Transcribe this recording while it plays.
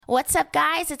What's up,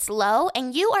 guys? It's Lo,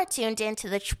 and you are tuned in to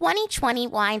the 2020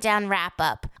 Wind Down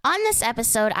Wrap-Up. On this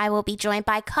episode, I will be joined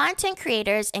by content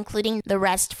creators, including The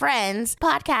Rest Friends,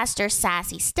 podcaster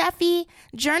Sassy Steffi,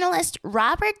 journalist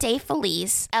Robert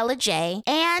DeFelice, Ella J,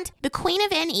 and the Queen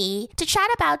of NE to chat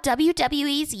about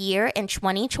WWE's year in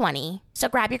 2020. So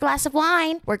grab your glass of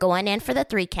wine. We're going in for the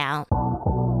 3 count.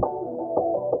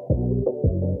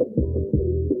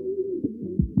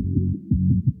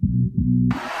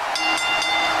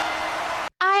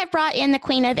 I have brought in the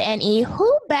Queen of NE.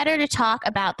 Who better to talk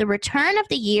about the return of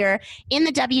the year in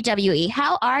the WWE?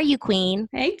 How are you, Queen?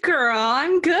 Hey, girl.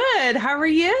 I'm good. How are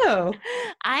you?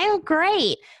 I am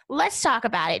great. Let's talk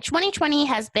about it. 2020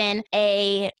 has been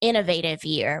a innovative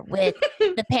year with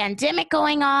the pandemic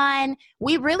going on.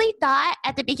 We really thought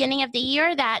at the beginning of the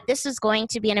year that this was going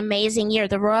to be an amazing year.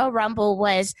 The Royal Rumble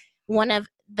was one of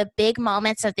the big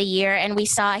moments of the year, and we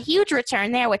saw a huge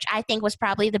return there, which I think was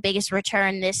probably the biggest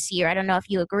return this year. I don't know if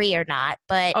you agree or not,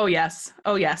 but Oh, yes.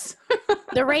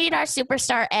 the Rated R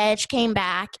Superstar Edge came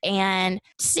back, and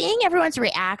seeing everyone's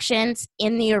reactions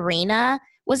in the arena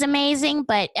was amazing.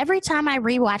 But every time I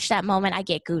rewatch that moment, I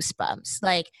get goosebumps.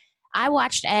 Like, I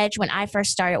watched Edge when I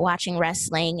first started watching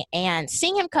wrestling, and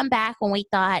seeing him come back when we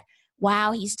thought,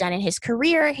 wow, he's done in his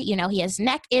career. You know, he has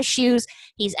neck issues.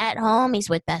 He's at home.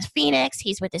 He's with Beth Phoenix.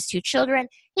 He's with his 2 children.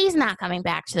 He's not coming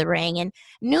back to the ring. And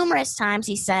numerous times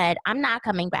he said, I'm not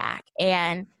coming back.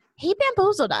 And he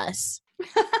bamboozled us.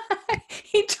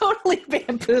 He totally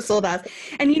bamboozled us.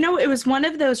 And you know, it was one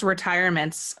of those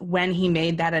retirements when he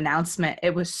made that announcement.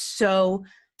 It was so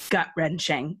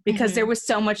gut-wrenching because there was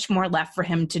so much more left for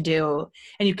him to do,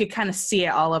 and you could kind of see it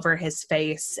all over his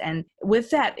face. And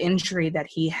with that injury that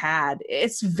he had,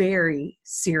 it's very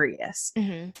serious.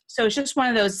 So it's just one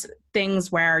of those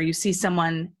things where you see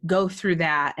someone go through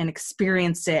that and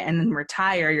experience it and then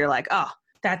retire. You're like, oh,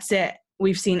 that's it.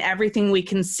 We've seen everything we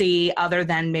can see other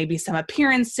than maybe some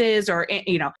appearances or,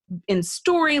 you know, in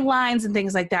storylines and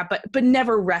things like that, but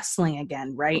never wrestling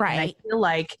again, right? Right. And I feel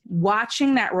like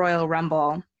watching that Royal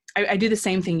Rumble, I do the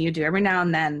same thing you do. Every now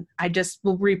and then I just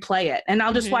will replay it, and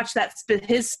I'll just watch that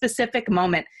his specific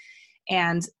moment.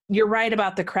 And you're right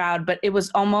about the crowd, but it was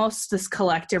almost this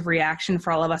collective reaction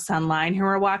for all of us online who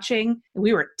were watching.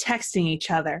 We were texting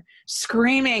each other,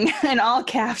 screaming in all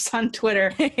caps on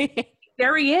Twitter.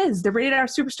 There he is. The Rated R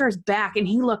Superstar is back, and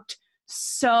he looked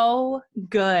so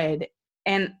good.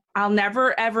 And I'll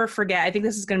never, ever forget. I think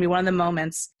this is going to be one of the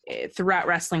moments throughout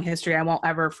wrestling history I won't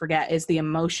ever forget, is the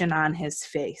emotion on his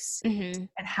face and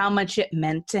how much it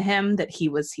meant to him that he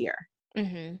was here.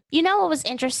 You know what was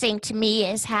interesting to me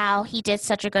is how he did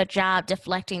such a good job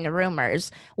deflecting the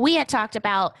rumors. We had talked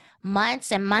about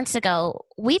months and months ago,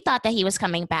 we thought that he was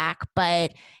coming back,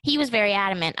 but he was very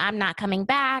adamant, I'm not coming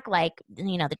back. Like,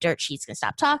 you know, the dirt sheets can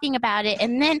stop talking about it.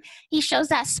 And then he shows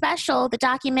that special, the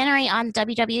documentary on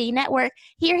WWE Network.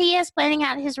 Here he is planning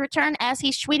out his return as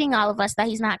he's tweeting all of us that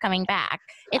he's not coming back.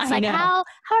 It's like, how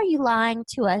are you lying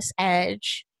to us,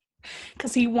 Edge?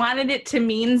 Because he wanted it to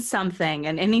mean something.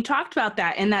 And he talked about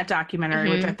that in that documentary,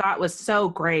 which I thought was so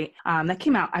great. That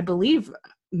came out, I believe,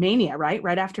 Mania, right?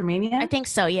 Right after Mania? I think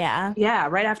so, yeah. Yeah,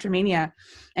 right after Mania.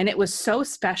 And it was so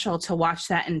special to watch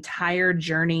that entire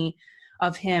journey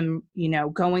of him, you know,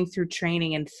 going through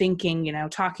training and thinking, you know,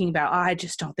 talking about, oh, I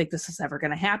just don't think this is ever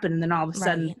going to happen. And then all of a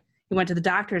sudden he went to the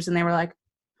doctors and they were like,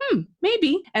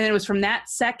 maybe. And then it was from that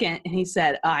second, and he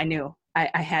said, oh, I knew.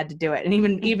 I had to do it. And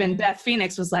even Beth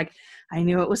Phoenix was like, I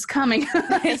knew it was coming.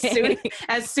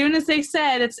 as soon as they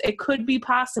said it could be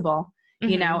possible,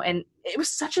 you know, and it was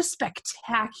such a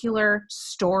spectacular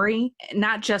story,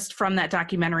 not just from that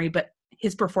documentary, but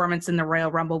his performance in the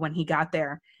Royal Rumble when he got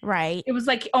there. Right. It was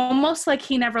like almost like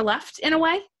he never left in a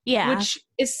way. Yeah. Which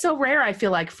is so rare, I feel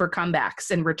like, for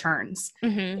comebacks and returns,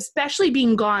 especially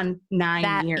being gone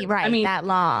 9 years. Right. I mean, that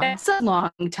long. That's a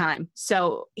long time.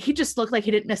 So he just looked like he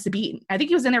didn't miss a beat. I think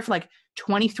he was in there for like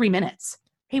 23 minutes.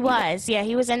 He was. Yeah,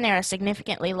 he was in there a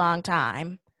significantly long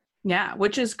time. Yeah,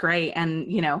 which is great.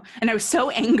 And, you know, and I was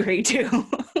so angry too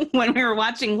when we were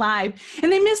watching live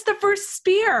and they missed the first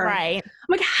spear. Right. I'm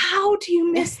like, how do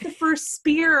you miss the first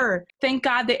spear? Thank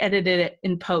God they edited it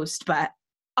in post, but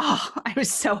I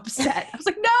was so upset. I was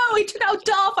like, no, he took out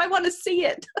Dolph. I want to see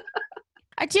it.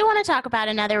 I do want to talk about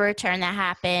another return that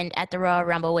happened at the Royal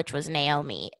Rumble, which was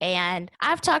Naomi. And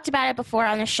I've talked about it before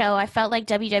on the show. I felt like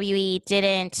WWE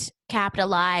didn't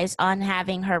capitalize on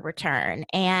having her return.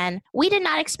 And we did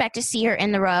not expect to see her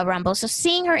in the Royal Rumble. So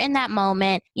seeing her in that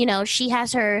moment, you know, she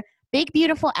has her big,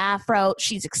 beautiful afro.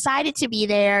 She's excited to be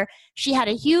there. She had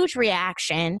a huge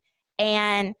reaction.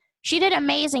 And she did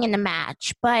amazing in the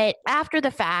match. But after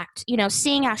the fact,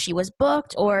 seeing how she was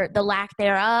booked or the lack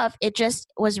thereof, it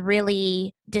just was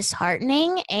really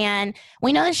disheartening. And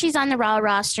we know that she's on the Raw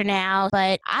roster now,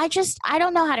 but I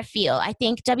don't know how to feel. I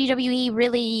think WWE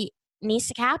really needs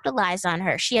to capitalize on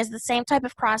her. She has the same type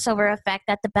of crossover effect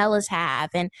that the Bellas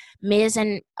have, and Miz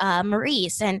and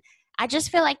Maurice. And I just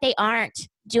feel like they aren't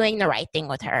doing the right thing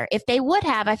with her. If they would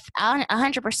have,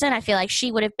 100%, I feel like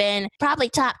she would have been probably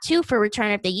top 2 for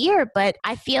Return of the Year, but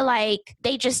I feel like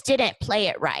they just didn't play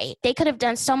it right. They could have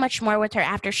done so much more with her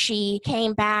after she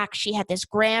came back. She had this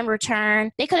grand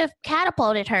return. They could have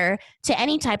catapulted her to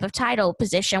any type of title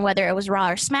position, whether it was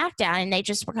Raw or SmackDown, and they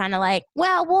just were kind of like,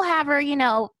 well, we'll have her,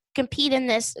 compete in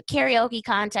this karaoke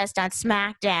contest on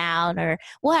SmackDown, or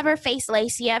we'll have her face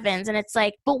Lacey Evans. And it's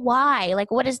like, but why? Like,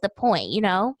 what is the point,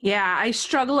 Yeah, I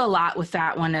struggle a lot with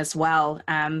that one as well.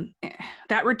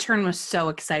 That return was so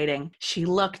exciting. She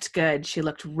looked good. She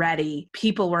looked ready.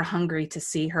 People were hungry to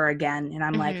see her again. And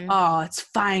I'm like, oh, it's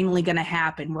finally going to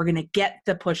happen. We're going to get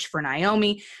the push for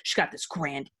Naomi. She got this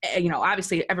grand,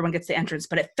 obviously everyone gets the entrance,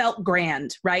 but it felt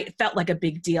grand, right? It felt like a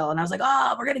big deal. And I was like,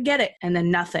 oh, we're going to get it. And then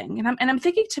nothing. And I'm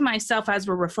thinking to myself, as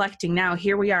we're reflecting now,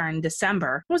 here we are in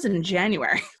December. It wasn't in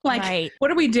January. Like,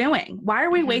 What are we doing? Why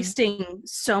are we wasting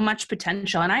so much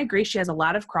potential? And I agree. She has a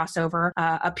lot of crossover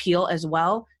appeal as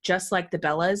well. Just like the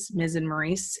Bellas, Miz and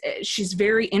Maurice. She's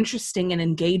very interesting and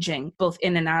engaging, both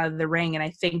in and out of the ring. And I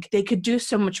think they could do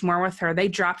so much more with her. They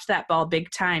dropped that ball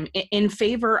big time in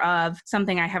favor of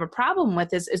something I have a problem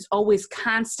with is always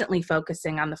constantly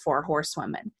focusing on the 4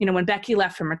 horsewomen. When Becky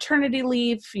left for maternity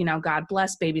leave, God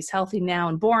bless, baby's healthy now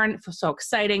and born. It was so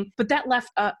exciting. But that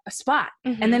left a spot.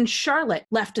 And then Charlotte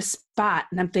left a spot.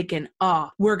 And I'm thinking, oh,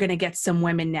 we're going to get some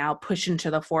women now pushing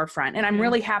to the forefront. And I'm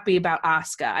really happy about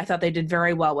Asuka. I thought they did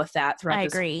very well with that throughout I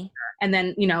this agree. And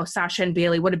then, Sasha and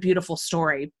Bayley, what a beautiful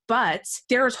story. But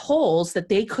there's holes that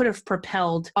they could have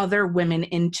propelled other women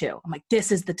into. I'm like,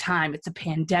 this is the time. It's a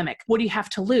pandemic. What do you have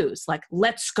to lose? Like,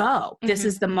 let's go. This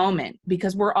is the moment,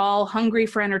 because we're all hungry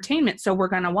for entertainment. So we're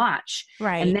going to watch.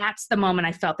 Right. And that's the moment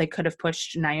I felt they could have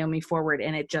pushed Naomi forward,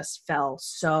 and it just fell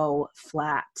so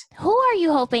flat. Who are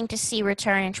you hoping to see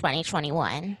return in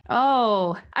 2021?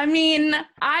 Oh, I mean,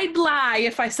 I'd lie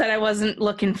if I said I wasn't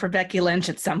looking for Becky Lynch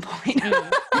at some point.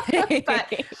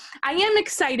 But I am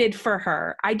excited for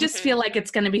her. I just feel like it's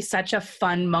going to be such a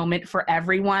fun moment for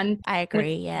everyone. I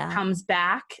agree, yeah. Comes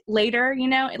back later,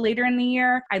 later in the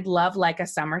year. I'd love like a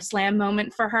SummerSlam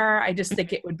moment for her. I just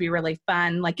think it would be really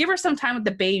fun. Like, give her some time with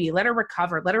the baby. Let her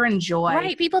recover. Let her enjoy.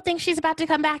 Right. People think she's about to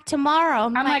come back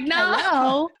tomorrow. I'm like, no.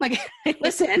 Hello? Like,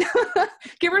 listen,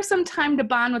 give her some time to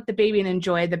bond with the baby and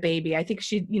enjoy the baby. I think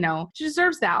she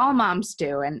deserves that. All moms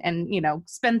do. And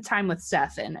spend time with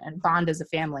Seth and bond as a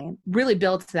family and really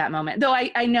build to that moment. Though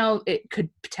I know it could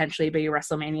potentially be a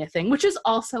WrestleMania thing, which is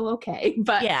also okay.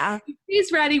 But yeah, if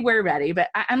she's ready, we're ready. But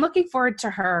I'm looking forward to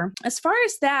her. As far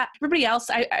as that, everybody else,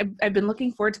 I've been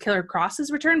looking forward to Killer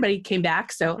Cross's return, but he came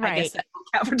back. So I guess that won't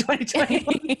count for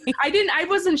 2020. I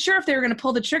wasn't sure if they were going to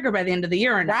pull the trigger by the end of the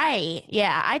year or not. Right.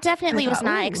 Yeah. I definitely was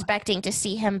not expecting to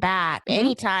see him back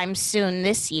anytime soon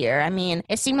this year. I mean,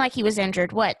 it seemed like he was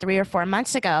injured, 3 or 4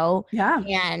 months ago? Yeah.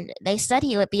 And they said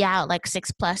he would be out like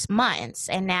 6+ months,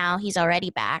 and now he's already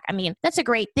back. I mean, that's a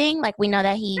great thing. Like, we know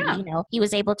that he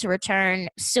was able to return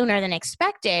sooner than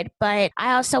expected, but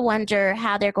I also wonder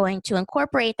how they're going to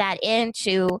incorporate that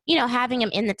into, having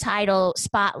him in the title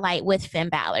spotlight with Finn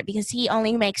Balor, because he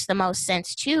only makes the most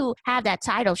sense to have that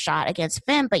title shot against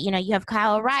Finn. But, you have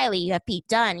Kyle O'Reilly, you have Pete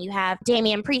Dunne, you have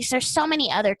Damian Priest. There's so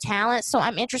many other talents. So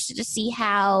I'm interested to see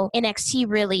how NXT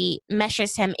really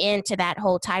meshes him into that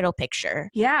whole title picture.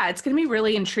 Yeah, it's going to be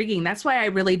really intriguing. That's why I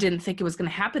really didn't think it was going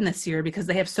to happen this year, because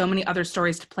they have so many other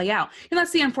stories to play out. And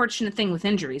that's the unfortunate thing with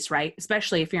injuries, right?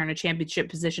 Especially if you're in a championship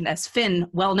position, as Finn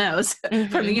well knows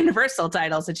from the Universal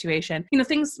title situation.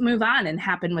 Things move on and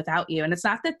happen without you. And it's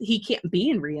not that he can't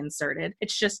be reinserted.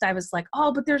 It's just, I was like,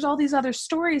 oh, but there's all these other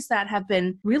stories that have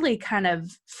been really kind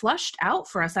of flushed out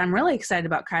for us. I'm really excited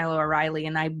about Kyle O'Reilly,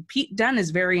 and Pete Dunne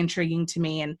is very intriguing to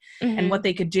me, and what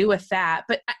they could do with that.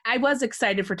 But I was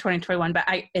excited for 2021, but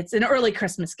it's an early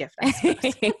Christmas gift, I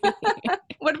suppose.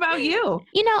 What about you?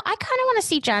 I kind of want to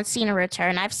see John Cena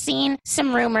return. I've seen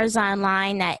some rumors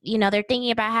online that, they're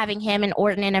thinking about having him and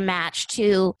Orton in a match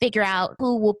to figure out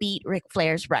who will beat Ric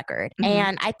Flair's record.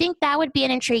 And I think that would be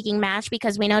an intriguing match,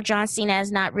 because we know John Cena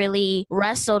has not really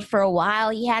wrestled for a while.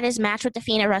 He had his match with The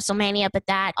Fiend at WrestleMania, but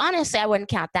that, honestly, I wouldn't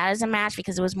count that as a match,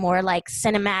 because it was more like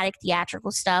cinematic,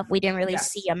 theatrical stuff. We didn't really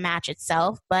see a match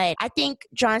itself. But I think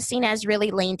John Cena has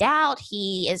really leaned out.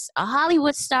 He is a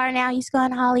Hollywood star now. He's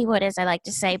gone Hollywood, as I like to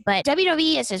to say, but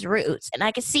WWE is his roots. And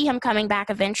I could see him coming back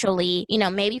eventually, you know,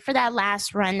 maybe for that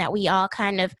last run that we all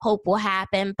kind of hope will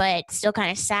happen, but still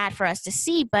kind of sad for us to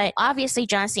see. But obviously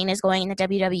John Cena is going in the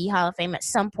WWE Hall of Fame at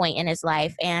some point in his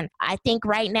life. And I think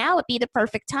right now would be the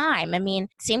perfect time. I mean,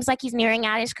 it seems like he's nearing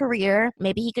out his career.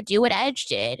 Maybe he could do what Edge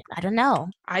did. I don't know.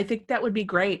 I think that would be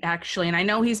great, actually. And I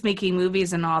know he's making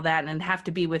movies and all that and have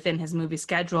to be within his movie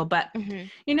schedule. But,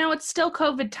 you know, it's still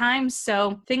COVID times,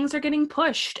 so things are getting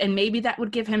pushed. And maybe that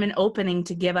would give him an opening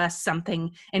to give us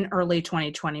something in early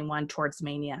 2021 towards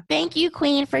Mania. Thank you,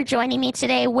 Queen, for joining me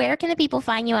today. Where can the people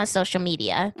find you on social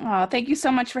media? Oh, thank you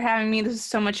so much for having me. This is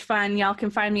so much fun. Y'all can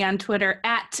find me on Twitter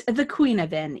at the Queen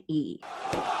of NE.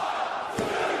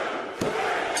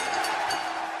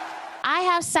 I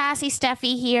have Sassy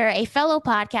Steffi here, a fellow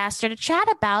podcaster, to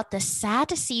chat about the Sad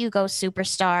to See You Go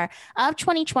superstar of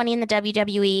 2020 in the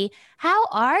WWE. How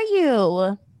are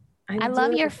you? I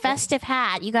love your festive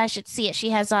hat. You guys should see it. She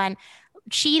has on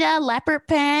cheetah leopard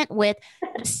print with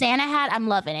a Santa hat. I'm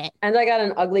loving it. And I got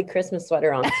an ugly Christmas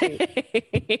sweater on too.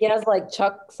 He has like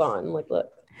Chucks on. Like, look.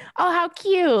 Oh, how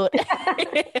cute.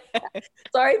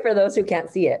 Sorry for those who can't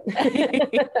see it.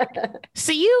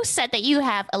 So you said that you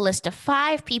have a list of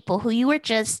 5 people who you were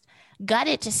just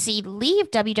gutted to see leave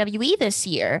WWE this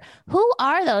year. Who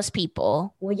are those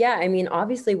people? Well, yeah, I mean,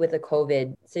 obviously with the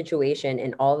COVID situation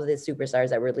and all of the superstars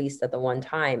that were released at the one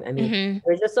time, I mean,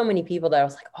 there's just so many people that I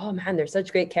was like, oh man, they're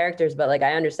such great characters. But like,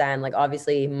 I understand, like,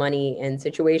 obviously money and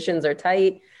situations are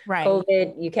tight. Right.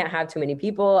 COVID, you can't have too many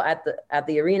people at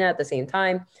the arena at the same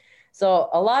time. So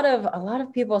a lot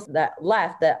of people that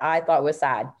left that I thought was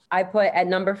sad. I put at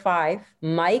number 5,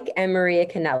 Mike and Maria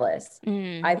Kanellis.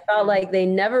 I felt like they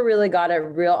never really got a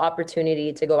real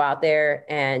opportunity to go out there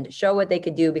and show what they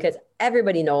could do, because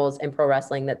everybody knows in pro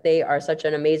wrestling that they are such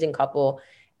an amazing couple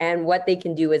and what they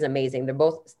can do is amazing.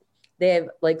 They have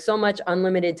like so much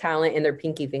unlimited talent in their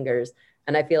pinky fingers.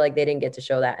 And I feel like they didn't get to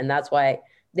show that. And that's why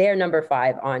they're number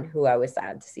 5 on who I was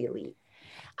sad to see leave.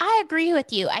 I agree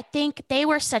with you. I think they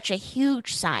were such a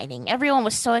huge signing. Everyone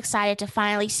was so excited to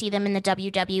finally see them in the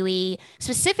WWE,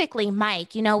 specifically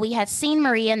Mike. You know, we had seen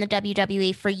Maria in the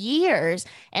WWE for years,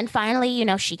 and finally, you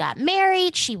know, she got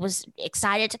married. She was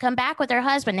excited to come back with her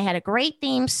husband. They had a great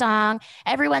theme song.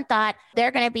 Everyone thought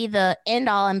they're going to be the end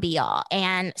all and be all.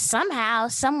 And somehow,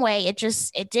 some way, it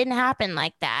didn't happen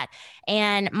like that.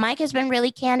 And Mike has been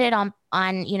really candid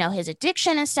on, you know, his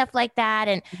addiction and stuff like that.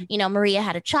 And, you know, Maria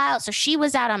had a child, so she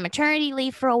was out on maternity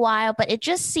leave for a while, but it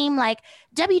just seemed like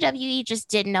WWE just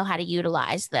didn't know how to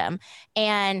utilize them.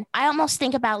 And I almost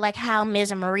think about like how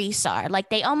Miz and Maurice are. Like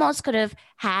they almost could have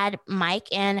had Mike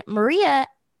and Maria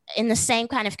in the same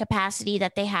kind of capacity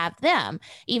that they have them,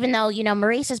 even though, you know,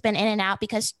 Maurice has been in and out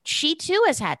because she too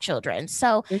has had children.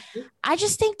 So I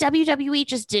just think WWE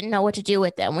just didn't know what to do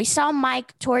with them. We saw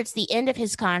Mike towards the end of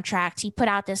his contract. He put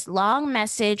out this long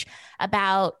message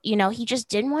about, you know, he just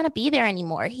didn't want to be there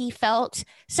anymore. He felt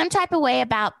some type of way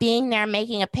about being there,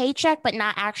 making a paycheck, but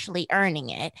not actually earning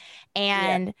it.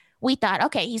 And we thought,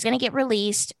 okay, he's going to get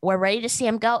released. We're ready to see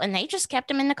him go. And they just kept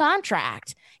him in the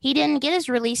contract. He didn't get his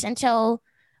release until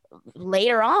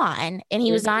later on, and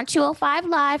he was on 205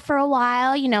 Live for a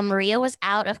while. You know, Maria was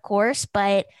out, of course,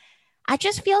 but I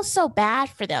just feel so bad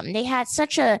for them. They had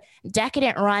such a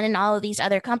decadent run in all of these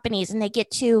other companies, and they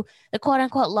get to the quote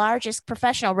unquote largest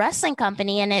professional wrestling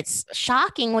company, and it's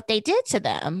shocking what they did to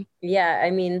them. Yeah,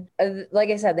 I mean, like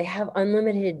I said, they have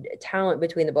unlimited talent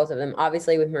between the both of them.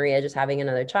 Obviously, with Maria just having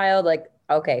another child, like,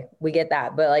 okay, we get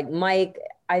that. But like Mike,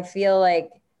 I feel like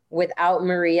without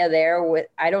Maria there,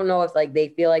 I don't know if like they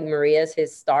feel like Maria's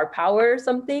his star power or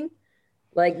something.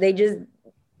 Like they just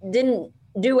didn't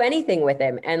do anything with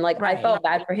him. And like, I felt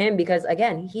bad for him because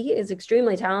again, he is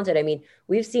extremely talented. I mean,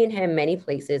 we've seen him many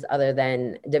places other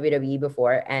than WWE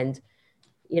before. And,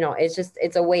 you know,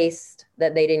 it's a waste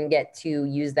that they didn't get to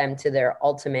use them to their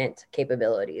ultimate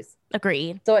capabilities.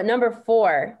 Agreed. So at number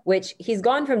 4, which he's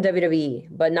gone from WWE,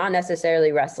 but not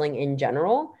necessarily wrestling in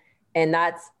general. And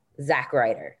that's Zack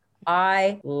Ryder.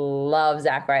 I love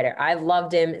Zack Ryder. I've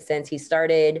loved him since he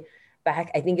started back,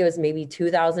 I think it was maybe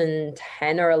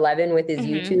 2010 or 11 with his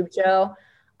YouTube show.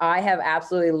 I have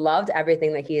absolutely loved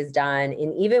everything that he has done.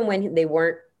 And even when they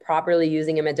weren't properly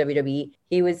using him at WWE,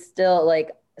 he was still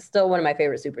one of my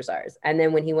favorite superstars. And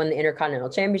then when he won the Intercontinental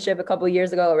Championship a couple of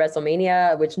years ago at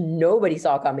WrestleMania, which nobody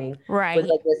saw coming, was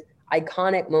like this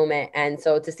iconic moment. And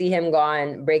so to see him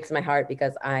gone breaks my heart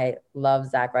because I love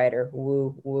Zack Ryder.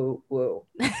 Woo, woo, woo.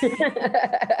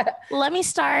 Let me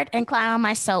start and climb on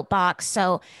my soapbox.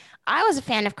 So I was a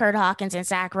fan of Kurt Hawkins and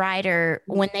Zack Ryder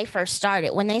when they first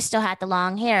started, when they still had the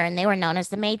long hair and they were known as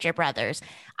the Major Brothers.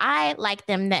 I liked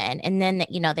them then. And then,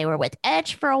 they were with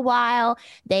Edge for a while.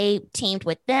 They teamed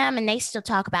with them and they still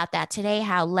talk about that today,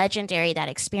 how legendary that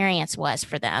experience was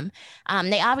for them.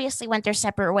 They obviously went their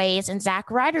separate ways and Zack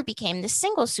Ryder became the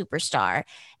single superstar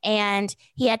and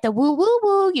he had the woo, woo,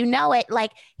 woo, it.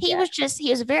 Like he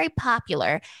was very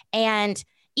popular. And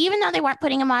even though they weren't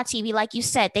putting him on TV, like you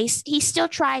said, he still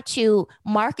tried to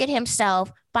market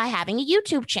himself by having a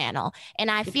YouTube channel.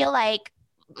 And I feel like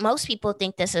most people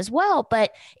think this as well,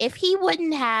 but if he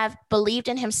wouldn't have believed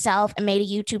in himself and made a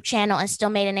YouTube channel and still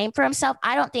made a name for himself,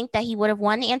 I don't think that he would have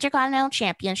won the Intercontinental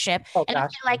Championship. And I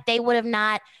feel like they would have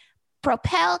not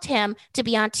propelled him to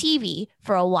be on TV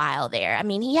for a while there. I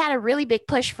mean, he had a really big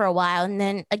push for a while, and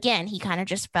then again, he kind of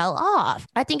just fell off.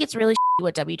 I think it's really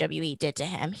what WWE did to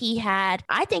him.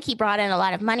 I think he brought in a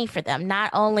lot of money for them,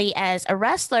 not only as a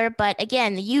wrestler, but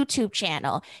again, the YouTube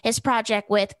channel, his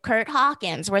project with Kurt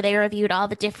Hawkins, where they reviewed all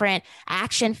the different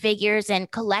action figures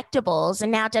and collectibles.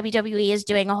 And now WWE is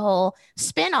doing a whole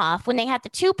spinoff when they had the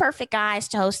two perfect guys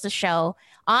to host the show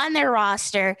on their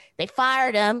roster. They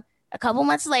fired him. A couple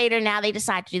months later, now they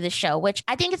decide to do the show, which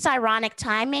I think it's ironic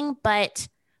timing, but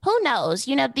who knows?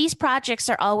 These projects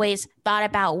are always thought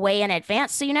about way in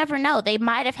advance, so you never know. They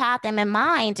might have had them in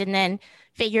mind and then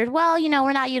figured, well,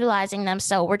 we're not utilizing them,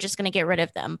 so we're just going to get rid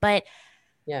of them. But,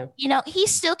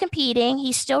 he's still competing.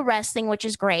 He's still wrestling, which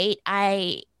is great.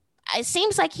 It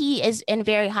seems like he is in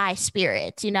very high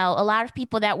spirits. A lot of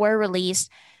people that were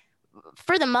released,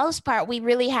 for the most part, we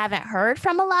really haven't heard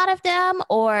from a lot of them,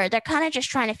 or they're kind of just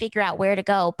trying to figure out where to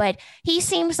go. But he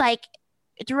seems like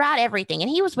throughout everything, and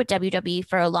he was with WWE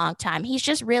for a long time, he's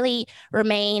just really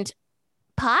remained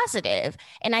positive.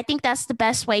 And I think that's the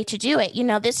best way to do it.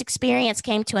 This experience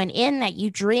came to an end that you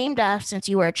dreamed of since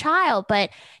you were a child, but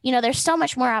there's so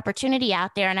much more opportunity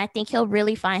out there. And I think he'll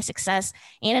really find success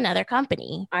in another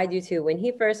company. I do too. When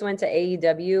he first went to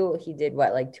AEW, he did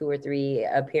like 2 or 3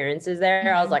 appearances there.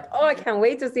 Mm-hmm. I was like, oh, I can't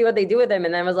wait to see what they do with him.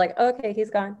 And then I was like, okay,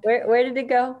 he's gone. Where did it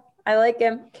go? I like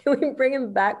him. Can we bring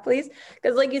him back, please?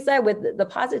 Because like you said, with the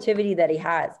positivity that he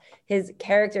has, his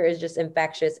character is just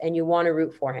infectious and you want to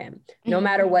root for him no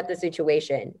matter what the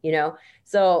situation,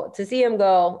 So to see him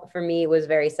go for me was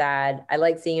very sad. I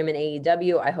like seeing him in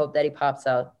AEW. I hope that he pops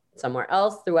out somewhere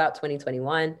else throughout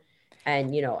 2021.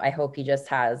 And, I hope he just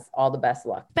has all the best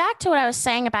luck. Back to what I was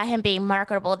saying about him being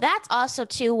marketable. That's also,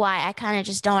 too, why I kind of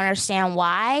just don't understand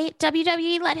why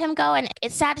WWE let him go. And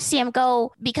it's sad to see him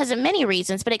go because of many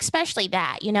reasons, but especially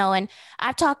that, and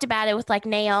I've talked about it with like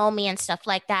Naomi and stuff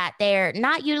like that. They're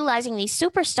not utilizing these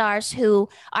superstars who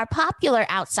are popular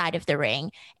outside of the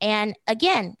ring. And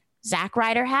again, Zack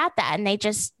Ryder had that, and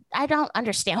I don't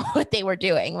understand what they were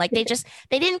doing. Like they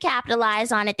didn't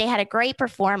capitalize on it. They had a great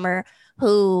performer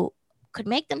who could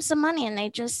make them some money, and they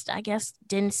just, I guess,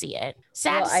 didn't see it.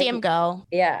 Sad to see him go.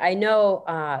 Yeah, I know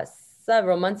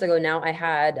several months ago now, I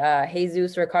had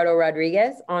Jesus Ricardo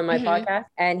Rodriguez on my podcast,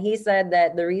 and he said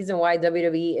that the reason why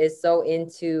WWE is so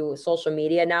into social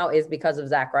media now is because of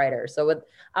Zack Ryder. So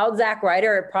without Zack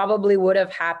Ryder, it probably would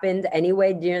have happened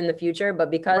anyway during the future, but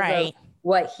because of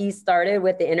what he started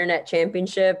with the Internet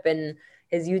Championship and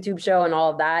his YouTube show and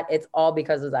all of that, it's all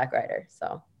because of Zack Ryder.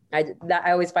 So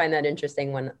I always find that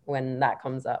interesting when that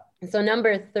comes up. And so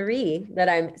number 3 that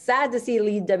I'm sad to see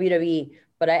leave WWE,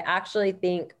 but I actually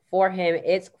think for him,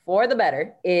 it's for the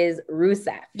better, is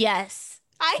Rusev. Yes.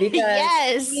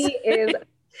 Because he is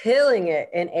killing it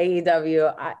in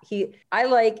AEW. I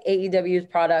like AEW's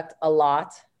product a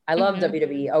lot. I love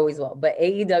WWE, always will. But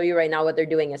AEW right now, what they're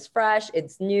doing is fresh.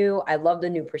 It's new. I love the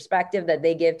new perspective that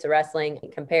they give to wrestling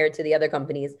compared to the other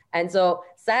companies. And so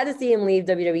sad to see him leave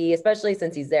WWE, especially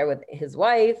since he's there with his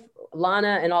wife,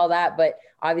 Lana, and all that. But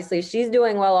obviously she's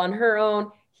doing well on her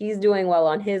own. He's doing well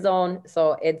on his own.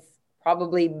 So it's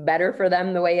probably better for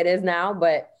them the way it is now,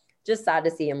 but just sad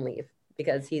to see him leave.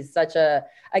 Because he's such a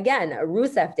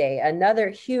Rusev Day, another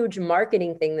huge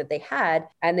marketing thing that they had,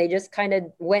 and they just kind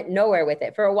of went nowhere with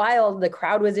it. For a while, the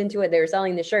crowd was into it. They were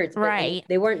selling the shirts, but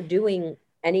they weren't doing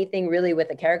anything really with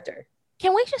the character.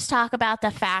 Can we just talk about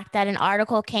the fact that an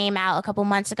article came out a couple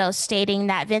months ago stating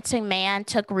that Vince McMahon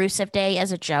took Rusev Day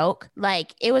as a joke?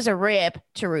 Like, it was a rib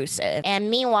to Rusev.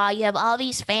 And meanwhile, you have all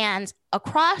these fans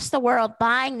across the world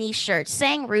buying these shirts,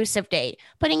 saying Rusev Day,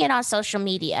 putting it on social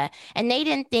media. And they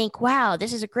didn't think, wow,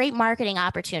 this is a great marketing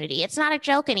opportunity. It's not a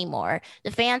joke anymore. The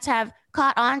fans have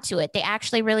caught on to it. They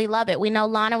actually really love it. We know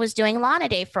Lana was doing Lana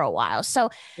Day for a while. So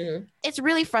it's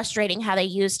really frustrating how they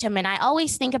used him. And I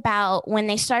always think about when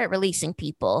they started releasing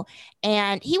people,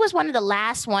 and he was one of the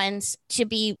last ones to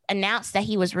be announced that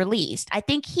he was released. I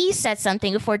think he said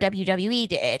something before WWE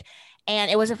did,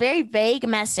 and it was a very vague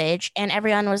message. And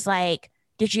everyone was like,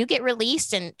 did you get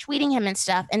released, and tweeting him and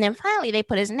stuff. And then finally they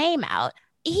put his name out.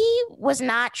 He was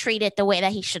not treated the way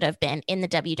that he should have been in the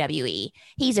WWE.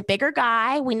 He's a bigger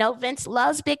guy. We know Vince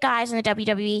loves big guys in the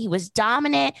WWE. He was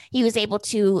dominant. He was able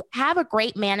to have a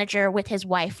great manager with his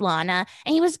wife, Lana,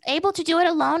 and he was able to do it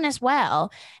alone as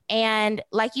well. And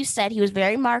like you said, he was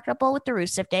very marketable with the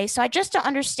Rusev Day. So I just don't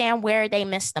understand where they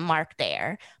missed the mark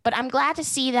there. But I'm glad to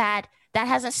see that that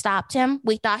hasn't stopped him.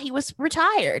 We thought he was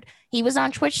retired. He was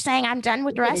on Twitch saying, I'm done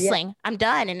with wrestling. Yeah. I'm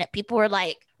done. And people were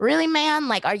like, really, man?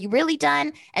 Like, are you really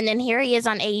done? And then here he is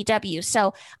on AEW.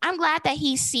 So I'm glad that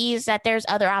he sees that there's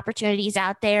other opportunities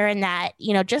out there, and that,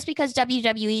 you know, just because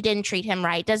WWE didn't treat him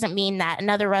right doesn't mean that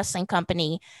another wrestling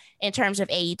company in terms of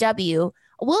AEW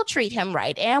will treat him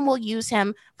right and will use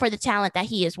him for the talent that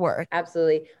he is worth.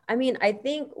 Absolutely. I mean, I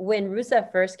think when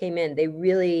Rusev first came in, they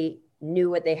really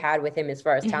knew what they had with him as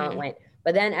far as talent went.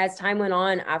 But then as time went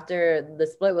on, after the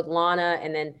split with Lana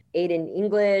and then Aiden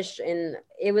English, and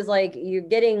it was like, you're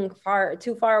getting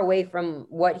too far away from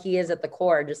what he is at the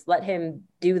core. Just let him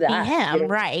do that. Yeah,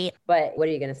 right. But what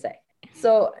are you going to say?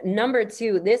 So number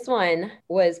 2, this one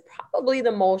was probably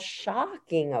the most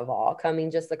shocking of all,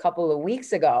 coming just a couple of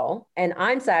weeks ago. And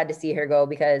I'm sad to see her go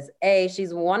because A,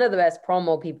 she's one of the best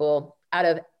promo people out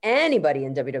of anybody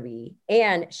in WWE.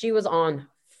 And she was on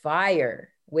fire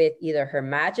with either her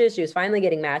matches. She was finally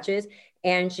getting matches,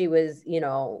 and she was, you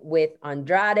know, with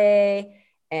Andrade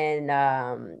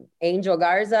and Angel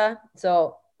Garza.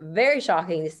 So very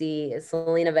shocking to see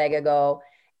Zelina Vega go.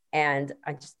 And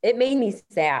it made me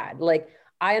sad. Like,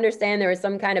 I understand there was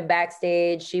some kind of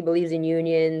backstage. She believes in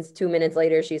unions. 2 minutes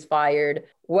later, she's fired.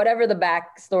 Whatever the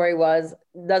backstory was,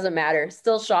 doesn't matter.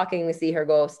 Still shocking to see her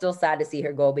go. Still sad to see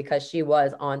her go because she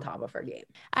was on top of her game.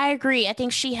 I agree. I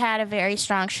think she had a very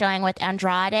strong showing with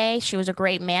Andrade. She was a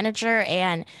great manager,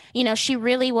 and, you know, she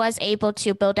really was able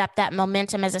to build up that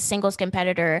momentum as a singles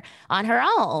competitor on her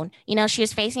own. You know, she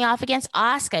was facing off against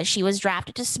Asuka. She was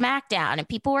drafted to SmackDown, and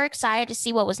people were excited to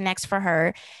see what was next for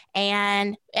her.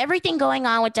 And everything going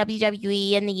on with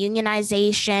WWE and the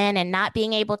unionization and not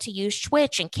being able to use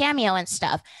Twitch and Cameo and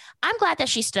stuff, I'm glad that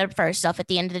she stood up for herself at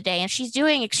the end of the day, and she's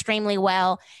doing extremely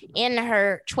well in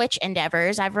her Twitch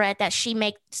endeavors. I've read that she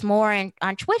makes more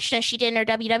on Twitch than she did in her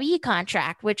WWE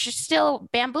contract, which still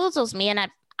bamboozles me. And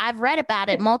I've read about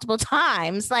it multiple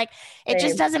times. Like, it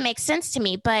just doesn't make sense to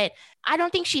me. But I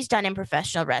don't think she's done in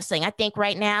professional wrestling. I think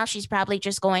right now she's probably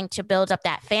just going to build up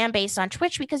that fan base on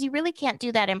Twitch, because you really can't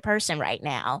do that in person right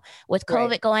now with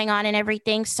COVID going on and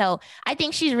everything. So I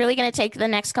think she's really going to take the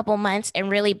next couple months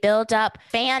and really build up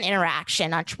fan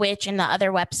interaction on Twitch and the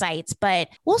other websites. But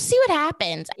we'll see what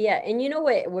happens. Yeah. And you know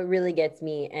what really gets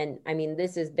me? And I mean,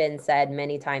 this has been said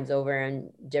many times over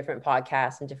on different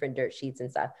podcasts and different dirt sheets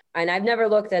and stuff. And I've never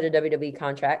looked at a WWE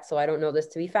contract, so I don't know this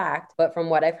to be fact. But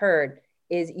from what I've heard,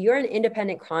 is you're an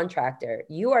independent contractor.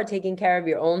 You are taking care of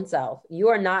your own self. You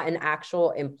are not an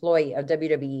actual employee of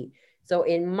WWE. So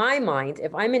in my mind,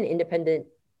 if I'm an independent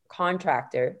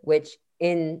contractor, which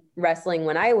in wrestling,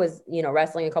 when I was, you know,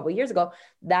 wrestling a couple of years ago,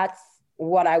 that's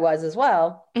what I was as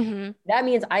well. That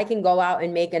means I can go out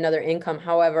and make another income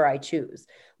however I choose.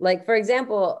 Like, for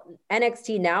example,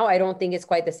 NXT now, I don't think it's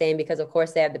quite the same because of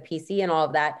course they have the PC and all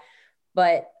of that.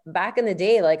 But back in the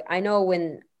day, like, I know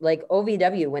when, like,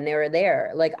 OVW, when they were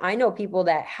there, like, I know people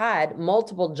that had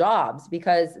multiple jobs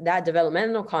because that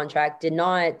developmental contract did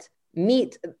not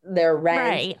meet their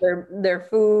rent, their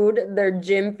food, their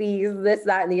gym fees, this,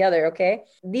 that, and the other. Okay.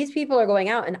 These people are going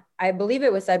out. And I believe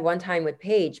it was said one time with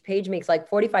Paige makes like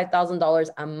 $45,000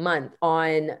 a month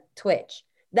on Twitch.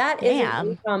 That is an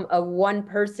income of one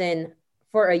person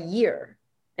for a year.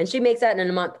 And she makes that in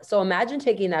a month. So imagine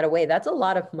taking that away. That's a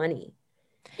lot of money.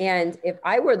 And if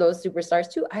I were those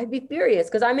superstars too, I'd be furious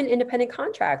because I'm an independent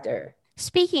contractor.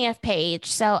 Speaking of Paige,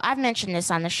 so I've mentioned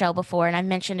this on the show before, and I've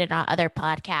mentioned it on other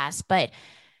podcasts, but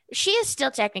she is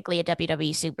still technically a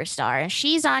WWE superstar, and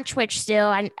she's on Twitch still.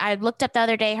 I looked up the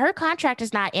other day, her contract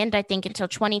does not end, I think, until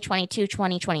 2022,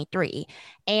 2023.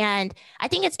 And I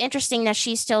think it's interesting that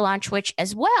she's still on Twitch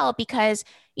as well, because,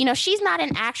 you know, she's not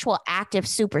an actual active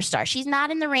superstar. She's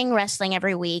not in the ring wrestling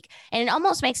every week. And it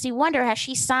almost makes me wonder, has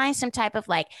she signed some type of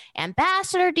like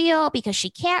ambassador deal because she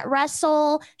can't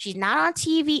wrestle? She's not on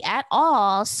TV at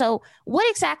all. So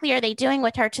what exactly are they doing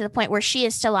with her to the point where she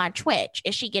is still on Twitch?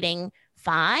 Is she getting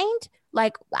fined?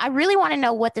 Like, I really want to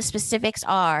know what the specifics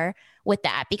are with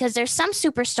that, because there's some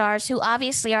superstars who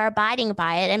obviously are abiding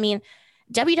by it. I mean,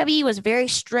 WWE was very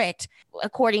strict,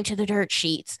 according to the dirt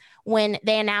sheets, when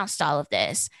they announced all of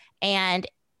this. And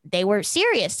they were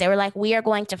serious. They were like, we are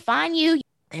going to fine you.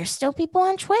 There's still people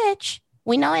on Twitch.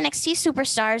 We know NXT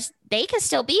superstars, they can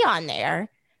still be on there,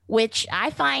 which I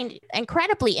find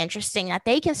incredibly interesting, that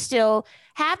they can still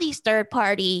have these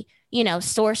third-party,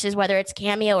 sources, whether it's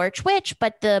Cameo or Twitch,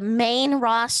 but the main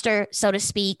roster, so to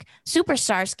speak,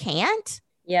 superstars can't.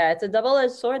 Yeah, it's a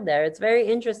double-edged sword there. It's very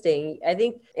interesting. I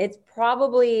think it's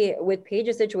probably with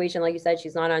Paige's situation, like you said,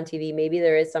 she's not on TV. Maybe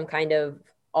there is some kind of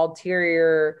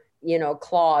ulterior,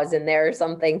 clause in there or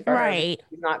something for her. She's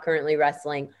not currently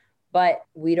wrestling, but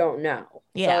we don't know.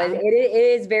 Yeah. So it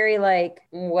is very like,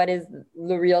 what is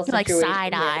the real situation?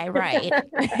 Like side eye,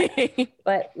 right?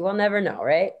 But we'll never know,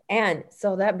 right? And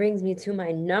so that brings me to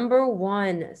my number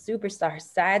one superstar,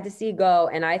 sad to see go.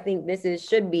 And I think this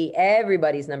should be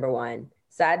everybody's number one.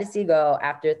 Sad to see go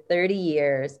after 30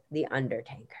 years, The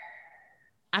Undertaker.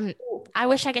 I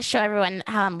wish I could show everyone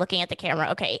how I'm looking at the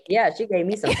camera. Okay. Yeah, she gave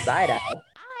me some side eye.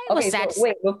 Okay, so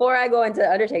wait, before I go into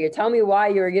Undertaker, tell me why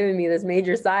you were giving me this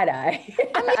major side eye.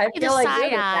 I feel like you're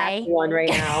the sassy one right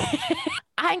now.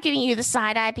 I'm giving you the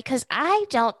side eye because I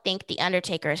don't think The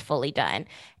Undertaker is fully done.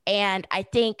 And I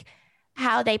think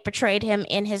how they portrayed him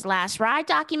in his Last Ride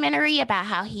documentary about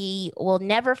how he will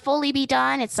never fully be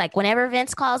done. It's like whenever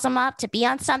Vince calls him up to be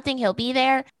on something, he'll be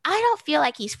there. I don't feel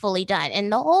like he's fully done.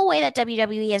 And the whole way that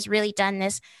WWE has really done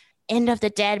this End of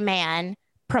the Dead Man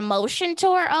promotion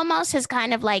tour almost has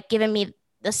kind of like given me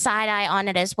the side eye on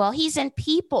it as well. He's in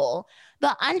People,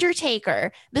 The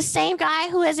Undertaker, the same guy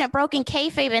who hasn't broken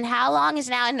kayfabe in how long, is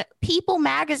now in People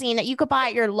magazine that you could buy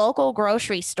at your local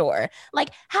grocery store.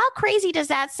 Like, how crazy does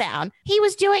that sound? He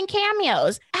was doing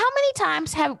cameos. How many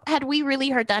times had we really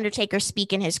heard The Undertaker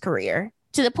speak in his career?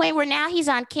 To the point where now he's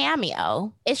on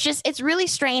Cameo. It's really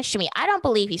strange to me. I don't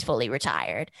believe he's fully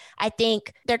retired. I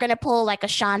think they're going to pull like a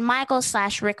Shawn Michaels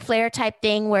 / Ric Flair type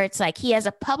thing where it's like he has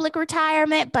a public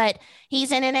retirement, but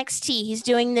he's in NXT. He's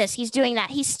doing this. He's doing that.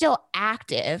 He's still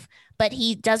active, but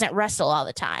he doesn't wrestle all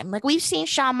the time. Like we've seen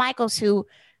Shawn Michaels, who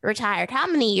retired how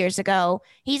many years ago?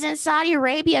 He's in Saudi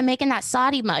Arabia making that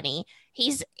Saudi money.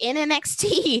 He's in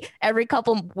NXT every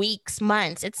couple weeks,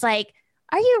 months. It's like,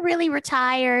 are you really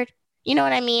retired? You know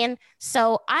what I mean?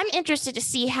 So I'm interested to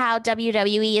see how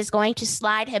WWE is going to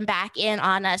slide him back in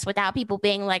on us without people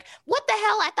being like, what the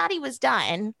hell? I thought he was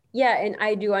done. Yeah, and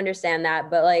I do understand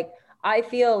that. But like, I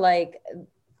feel like,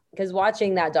 because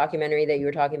watching that documentary that you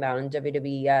were talking about on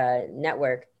WWE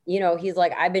Network, he's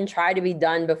like, I've been trying to be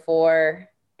done before.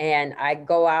 And I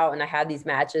go out and I have these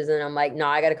matches and I'm like, no,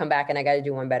 I got to come back and I got to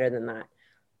do one better than that.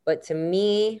 But to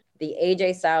me, the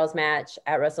AJ Styles match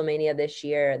at WrestleMania this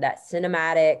year, that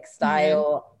cinematic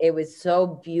style, it was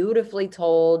so beautifully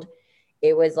told.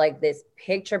 It was like this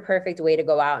picture perfect way to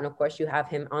go out. And of course, you have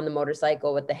him on the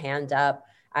motorcycle with the hand up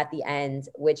at the end,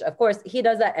 which of course he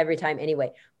does that every time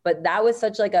anyway. But that was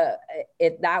such like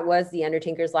if that was the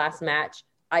Undertaker's last match,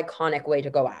 iconic way to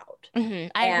go out.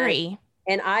 I agree.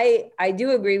 And I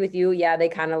do agree with you. Yeah, they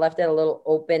kind of left it a little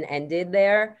open-ended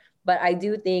there. But I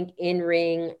do think in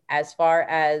ring, as far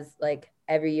as like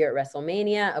every year at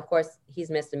WrestleMania, of course,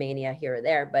 he's missed a Mania here or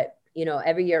there, but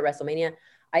every year at WrestleMania,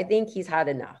 I think he's had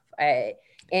enough.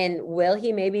 And will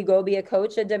he maybe go be a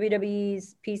coach at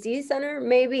WWE's PC Center?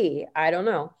 Maybe. I don't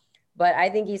know. But I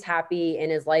think he's happy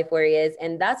in his life where he is.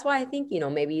 And that's why I think,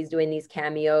 maybe he's doing these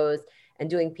cameos and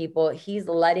doing people. He's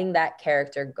letting that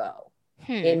character go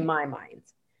in my mind.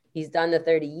 He's done the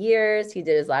 30 years. He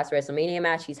did his last WrestleMania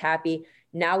match. He's happy.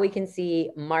 Now we can see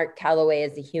Mark Calloway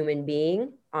as a human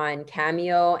being on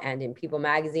Cameo and in People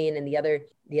magazine and the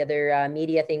other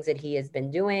media things that he has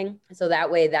been doing. So that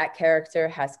way that character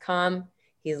has come.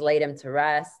 He's laid him to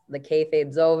rest. The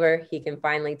kayfabe's over. He can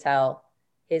finally tell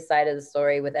his side of the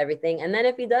story with everything. And then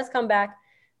if he does come back,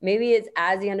 maybe it's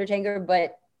as The Undertaker,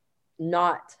 but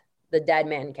not the dead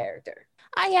man character.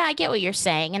 Yeah, I get what you're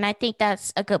saying. And I think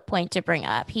that's a good point to bring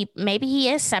up. Maybe he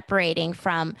is separating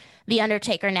from The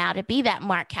Undertaker now to be that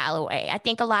Mark Calloway. I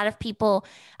think a lot of people,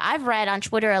 I've read on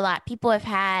Twitter a lot, people have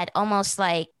had almost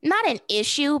like, not an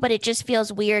issue, but it just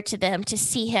feels weird to them to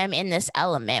see him in this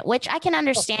element, which I can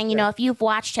understand. If you've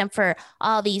watched him for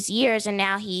all these years and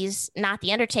now he's not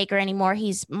The Undertaker anymore,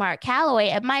 he's Mark Calloway,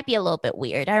 it might be a little bit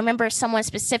weird. I remember someone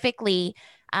specifically,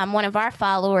 one of our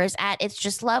followers at It's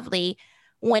Just Lovely,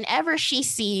 whenever she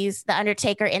sees The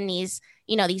Undertaker in these,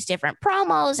 these different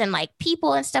promos and like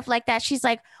People and stuff like that, she's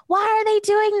like, why are they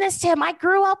doing this to him? I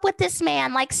grew up with this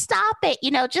man. Like, stop it.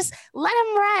 Just let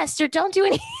him rest or don't do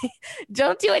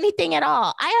anything at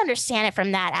all. I understand it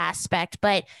from that aspect,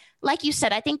 but like you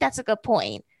said, I think that's a good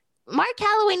point. Mark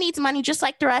Calloway needs money just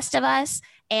like the rest of us.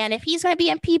 And if he's going to be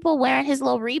in people wearing his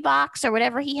little Reeboks or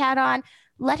whatever he had on,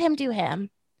 let him do him.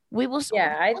 We'll still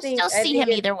see him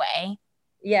either way.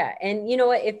 Yeah. And you know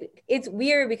what, if it's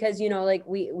weird because, you know, like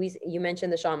you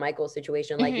mentioned the Shawn Michaels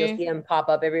situation, like you'll see him pop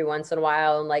up every once in a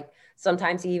while. And like,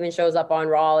 sometimes he even shows up on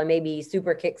Raw and maybe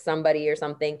super kicks somebody or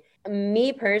something.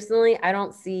 Me personally, I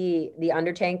don't see The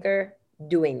Undertaker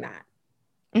doing that.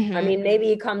 I mean, maybe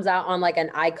he comes out on like an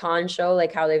icon show,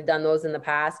 like how they've done those in the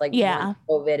past, like once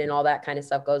COVID and all that kind of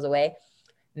stuff goes away.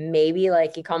 Maybe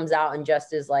like he comes out and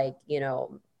just is like, you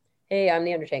know, hey, I'm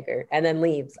The Undertaker, and then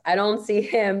leaves. I don't see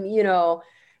him, you know,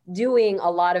 doing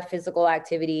a lot of physical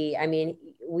activity. I mean,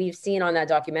 we've seen on that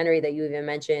documentary that you even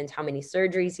mentioned how many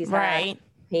surgeries he's had,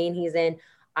 pain he's in.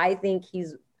 I think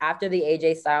he's, after the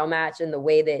AJ Styles match and the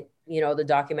way that, you know, the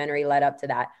documentary led up to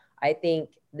that, I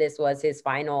think this was his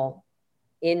final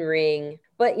in-ring.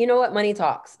 But you know what? Money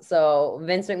talks. So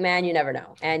Vince McMahon, you never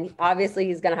know. And obviously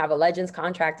he's going to have a Legends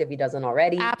contract if he doesn't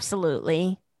already.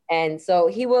 Absolutely. And so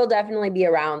he will definitely be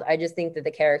around. I just think that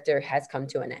the character has come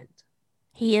to an end.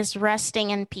 He is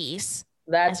resting in peace.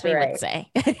 That's right. We would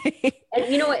say. And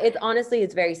you know what?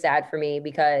 It's very sad for me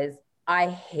because I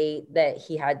hate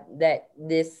that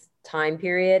this time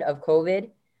period of COVID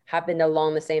happened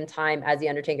along the same time as The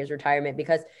Undertaker's retirement,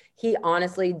 because he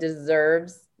honestly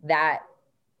deserves that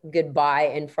goodbye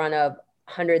in front of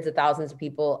hundreds of thousands of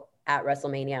people at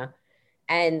WrestleMania.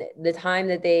 And the time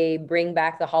that they bring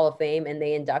back the Hall of Fame and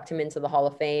they induct him into the Hall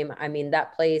of Fame, I mean,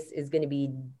 that place is going to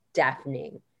be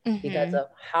deafening because of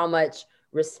how much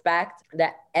respect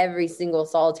that every single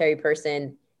solitary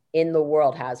person in the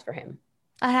world has for him.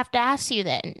 I have to ask you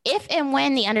then, if and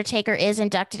when The Undertaker is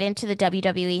inducted into the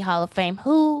WWE Hall of Fame,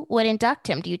 who would induct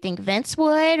him? Do you think Vince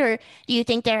would, or do you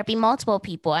think there'd be multiple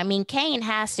people? I mean, Kane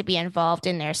has to be involved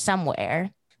in there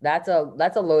somewhere. That's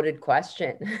a loaded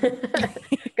question.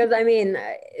 Because I mean,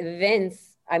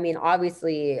 Vince, I mean,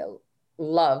 obviously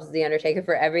loves The Undertaker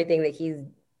for everything that he's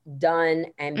done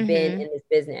and been in this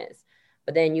business.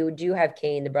 But then you do have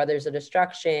Kane, the Brothers of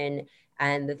Destruction,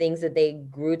 and the things that they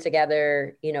grew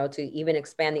together, you know, to even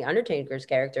expand The Undertaker's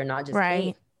character, not just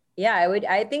Kane. Yeah,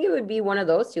 I think it would be one of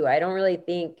those two. I don't really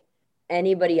think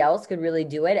anybody else could really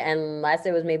do it unless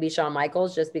it was maybe Shawn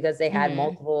Michaels, just because they had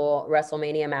multiple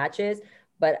WrestleMania matches.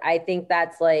 But I think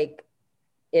that's like,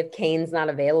 if Kane's not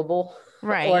available,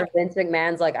 or Vince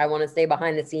McMahon's like, I want to stay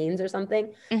behind the scenes or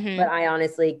something. But I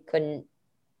honestly couldn't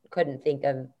think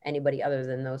of anybody other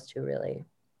than those two, really.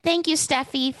 Thank you,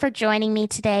 Steffi, for joining me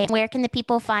today. Where can the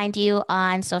people find you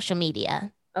on social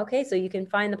media? Okay, so you can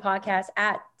find the podcast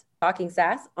at Talking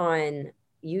Sass on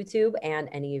YouTube and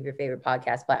any of your favorite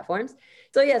podcast platforms.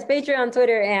 So yes, Patreon,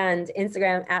 Twitter, and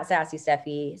Instagram at Sassy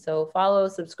Steffi. So follow,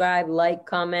 subscribe, like,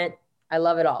 comment. I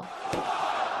love it all.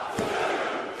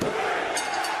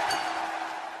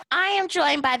 I am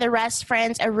joined by the Rest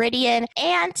Friends, Iridian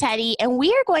and Teddy, and we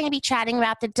are going to be chatting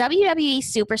about the WWE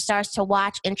superstars to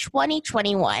watch in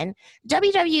 2021.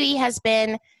 WWE has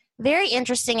been very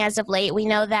interesting as of late. We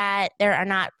know that there are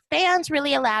not fans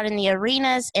really allowed in the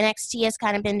arenas. NXT has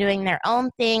kind of been doing their own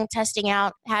thing, testing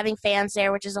out having fans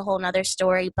there, which is a whole nother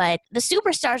story. But the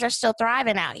superstars are still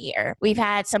thriving out here. We've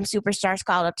had some superstars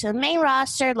called up to the main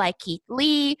roster, like Keith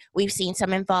Lee. We've seen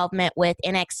some involvement with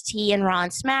NXT and Raw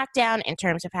and SmackDown in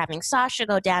terms of having Sasha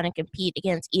go down and compete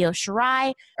against Io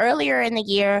Shirai earlier in the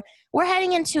year. We're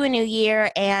heading into a new year,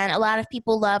 and a lot of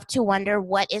people love to wonder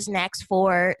what is next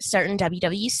for certain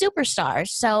WWE superstars.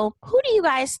 So who do you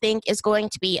guys think is going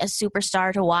to be a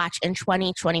superstar to watch in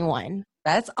 2021?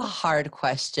 That's a hard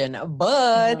question,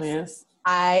 but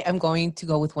I am going to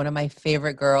go with one of my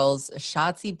favorite girls,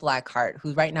 Shotzi Blackheart,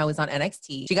 who right now is on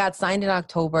NXT. She got signed in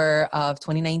October of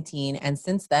 2019, and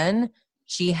since then,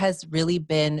 she has really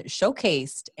been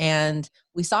showcased, and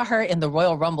we saw her in the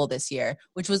Royal Rumble this year,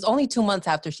 which was only 2 months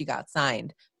after she got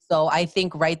signed. So I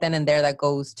think right then and there, that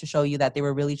goes to show you that they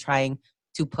were really trying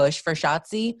to push for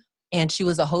Shotzi. And she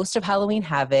was a host of Halloween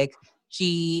Havoc.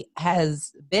 She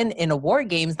has been in a War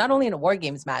Games, not only in a War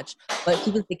Games match, but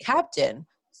she was the captain.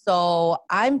 So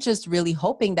I'm just really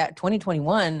hoping that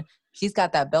 2021, she's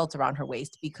got that belt around her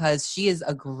waist, because she is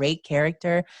a great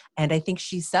character. And I think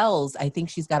she sells. I think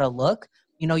she's got a look.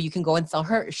 You know, you can go and sell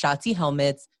her Shotzi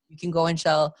helmets. You can go and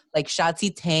sell like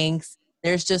Shotzi tanks.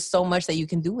 There's just so much that you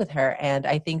can do with her. And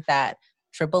I think that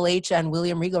Triple H and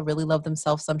William Regal really love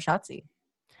themselves some Shotzi.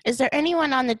 Is there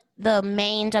anyone on the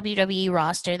main WWE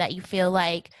roster that you feel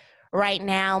like right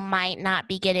now might not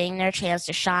be getting their chance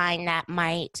to shine, that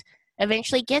might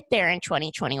eventually get there in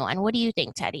 2021. What do you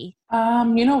think, Teddy?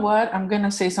 You know what? I'm going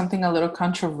to say something a little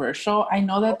controversial. I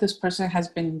know that this person has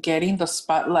been getting the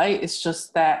spotlight. It's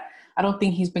just that I don't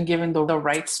think he's been given the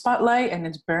right spotlight, and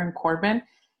it's Baron Corbin.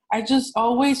 I just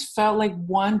always felt like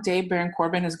one day Baron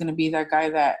Corbin is going to be that guy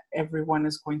that everyone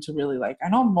is going to really like. I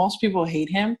know most people hate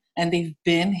him, and they've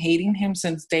been hating him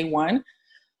since day one.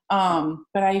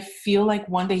 But I feel like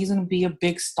one day he's going to be a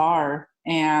big star,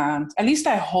 and at least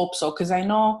I hope so, because I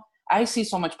know I see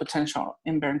so much potential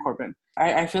in Baron Corbin.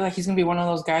 I feel like he's going to be one of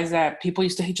those guys that people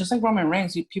used to hate, just like Roman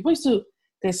Reigns. People used to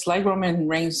dislike Roman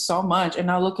Reigns so much, and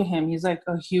now look at him. He's like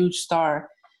a huge star.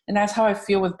 And that's how I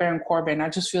feel with Baron Corbin. I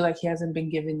just feel like he hasn't been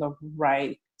given the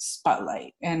right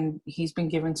spotlight, and he's been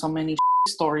given so many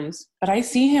stories. But I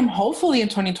see him hopefully in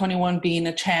 2021 being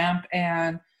a champ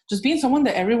and just being someone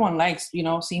that everyone likes, you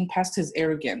know, seeing past his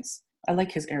arrogance. I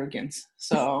like his arrogance.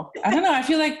 So I don't know. I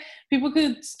feel like people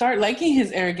could start liking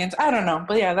his arrogance. I don't know.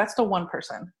 But yeah, that's the one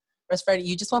person. Freddie,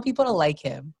 you just want people to like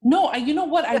him. No, you know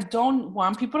what? I don't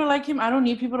want people to like him. I don't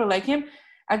need people to like him.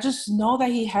 I just know that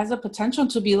he has a potential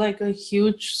to be like a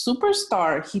huge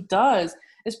superstar. He does,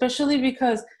 especially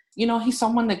because, you know, he's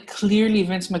someone that clearly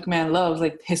Vince McMahon loves,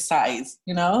 like his size,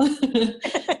 you know?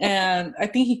 And I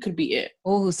think he could be it.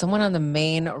 Oh, someone on the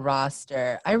main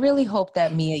roster. I really hope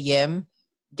that Mia Yim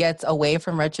gets away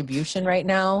from Retribution right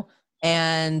now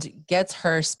and gets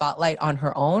her spotlight on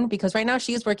her own, because right now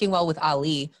she's working well with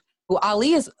Ali, who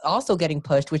Ali is also getting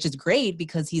pushed, which is great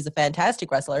because he's a fantastic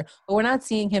wrestler, but we're not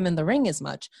seeing him in the ring as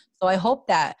much. So I hope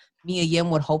that Mia Yim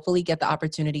would hopefully get the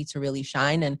opportunity to really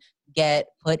shine and get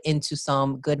put into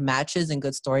some good matches and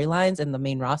good storylines in the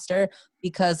main roster,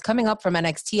 because coming up from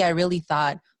NXT, I really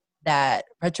thought that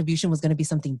Retribution was going to be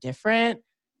something different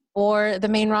for the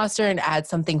main roster and add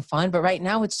something fun. But right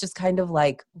now it's just kind of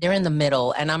like they're in the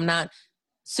middle, and I'm not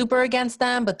super against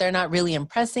them, but they're not really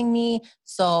impressing me.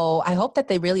 So I hope that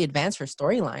they really advance her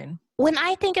storyline. When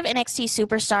I think of NXT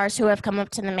superstars who have come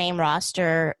up to the main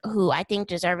roster who I think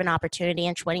deserve an opportunity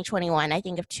in 2021, I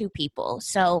think of two people.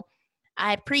 So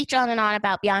I preach on and on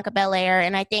about Bianca Belair,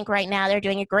 and I think right now they're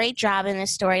doing a great job in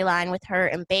this storyline with her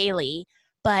and Bayley.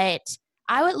 But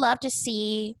I would love to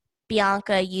see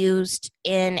Bianca used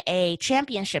in a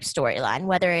championship storyline,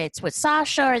 whether it's with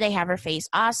Sasha or they have her face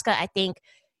Asuka. I think,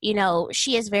 you know,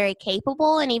 she is very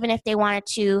capable, and even if they wanted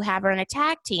to have her in a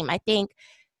tag team, I think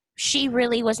she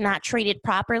really was not treated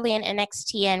properly in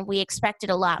NXT, and we expected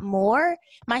a lot more.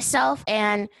 Myself,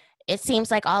 and it seems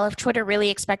like all of Twitter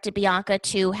really expected Bianca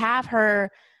to have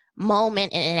her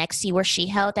moment in NXT where she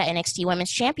held that NXT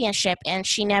Women's Championship, and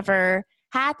she never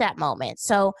had that moment.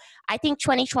 So I think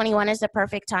 2021 is the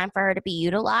perfect time for her to be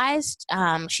utilized.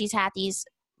 She's had these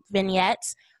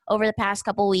vignettes over the past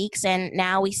couple weeks, and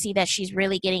now we see that she's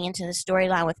really getting into the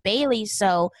storyline with Bayley.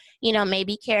 So, you know,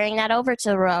 maybe carrying that over to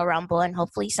the Royal Rumble and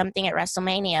hopefully something at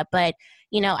WrestleMania. But,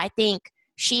 you know, I think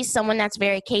she's someone that's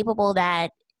very capable,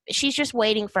 that she's just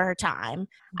waiting for her time.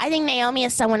 I think Naomi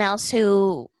is someone else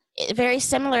who, very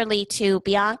similarly to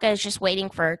Bianca, is just waiting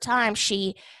for her time.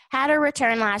 She had her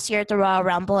return last year at the Royal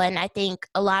Rumble, and I think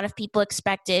a lot of people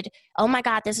expected, oh my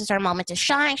God, this is her moment to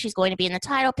shine. She's going to be in the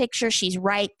title picture. She's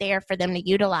right there for them to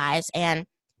utilize, and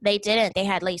they didn't. They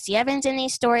had Lacey Evans in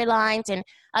these storylines and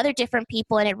other different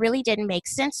people, and it really didn't make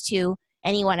sense to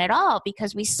anyone at all,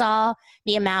 because we saw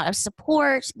the amount of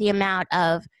support, the amount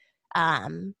of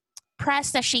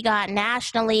press that she got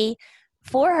nationally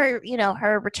for her, you know,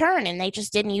 her return, and they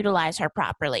just didn't utilize her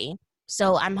properly.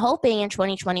 So I'm hoping in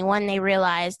 2021 they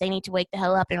realize they need to wake the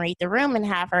hell up and read the room and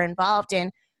have her involved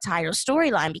in title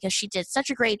storyline, because she did such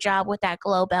a great job with that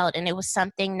glow belt, and it was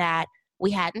something that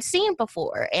we hadn't seen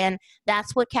before. And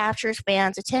that's what captures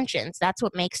fans' attentions. That's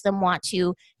what makes them want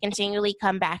to continually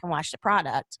come back and watch the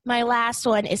product. My last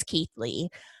one is Keith Lee,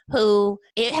 who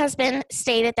it has been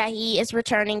stated that he is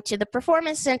returning to the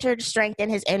Performance Center to strengthen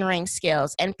his in-ring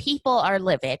skills. And people are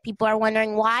livid. People are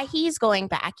wondering why he's going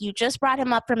back. You just brought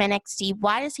him up from NXT.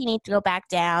 Why does he need to go back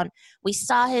down? We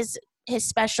saw his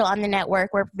special on the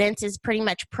network where Vince is pretty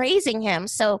much praising him.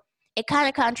 So it kind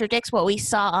of contradicts what we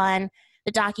saw on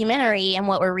the documentary and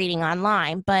what we're reading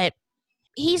online. But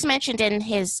he's mentioned in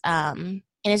his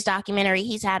documentary,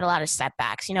 he's had a lot of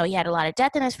setbacks. You know, he had a lot of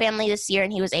death in his family this year,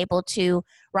 and he was able to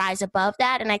rise above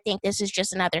that. And I think this is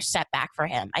just another setback for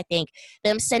him. I think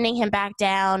them sending him back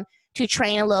down to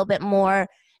train a little bit more.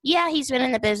 Yeah, he's been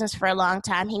in the business for a long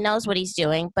time. He knows what he's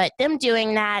doing. But them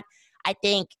doing that, I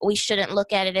think we shouldn't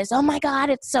look at it as, oh my God,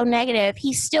 it's so negative.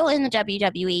 He's still in the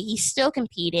WWE. He's still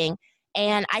competing.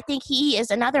 And I think he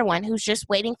is another one who's just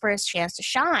waiting for his chance to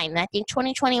shine. And I think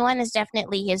 2021 is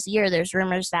definitely his year. There's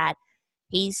rumors that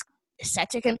he's set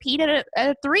to compete at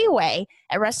a 3-way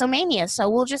at WrestleMania. So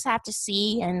we'll just have to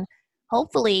see, and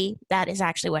hopefully that is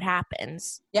actually what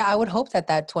happens. Yeah, I would hope that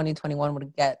 2021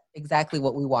 would get exactly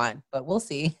what we want, but we'll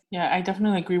see. Yeah, I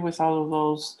definitely agree with all of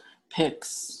those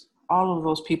picks. All of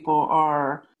those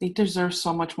people they deserve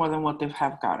so much more than what they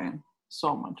have gotten.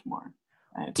 So much more.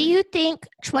 Do you think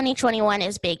 2021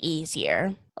 is Big E's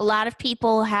year? A lot of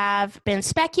people have been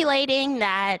speculating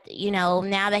that,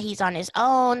 now that he's on his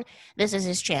own, this is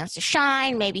his chance to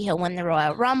shine. Maybe he'll win the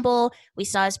Royal Rumble. We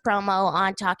saw his promo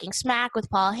on Talking Smack with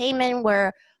Paul Heyman,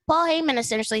 where Paul Heyman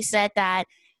essentially said that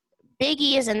Big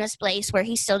E is in this place where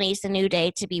he still needs the New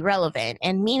Day to be relevant.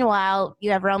 And meanwhile,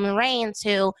 you have Roman Reigns,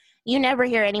 who you never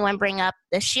hear anyone bring up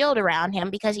the Shield around him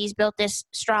because he's built this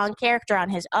strong character on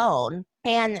his own.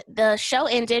 And the show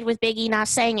ended with Big E not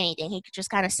saying anything. He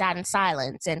just kind of sat in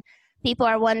silence. And people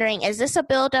are wondering, is this a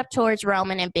build-up towards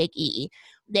Roman and Big E?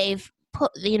 They've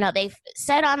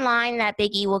said online that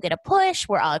Big E will get a push.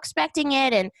 We're all expecting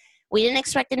it. And we didn't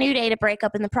expect the New Day to break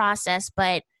up in the process,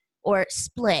 or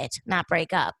split, not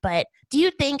break up. But do you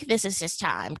think this is his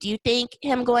time? Do you think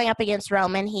him going up against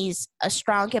Roman, he's a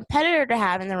strong competitor to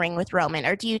have in the ring with Roman?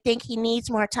 Or do you think he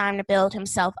needs more time to build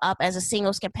himself up as a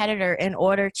singles competitor in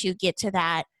order to get to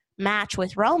that match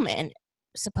with Roman,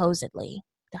 supposedly? ...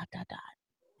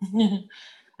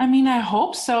 I mean, I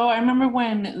hope so. I remember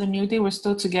when the New Day were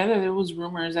still together, there was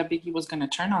rumors that Big E was going to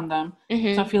turn on them.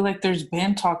 Mm-hmm. So I feel like there's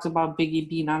been talks about Big E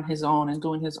being on his own and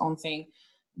doing his own thing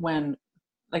when,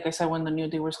 like I said, when the New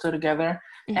Day were still together.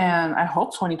 Mm-hmm. And I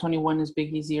hope 2021 is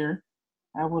Big E's year.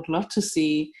 I would love to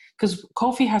see, because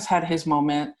Kofi has had his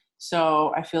moment.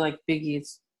 So I feel like Big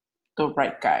E's the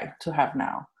right guy to have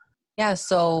now. Yeah,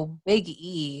 so Big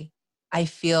E, I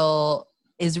feel,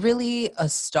 is really a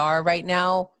star right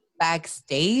now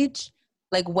backstage.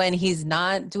 Like when he's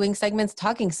not doing segments,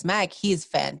 Talking Smack, he's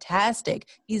fantastic.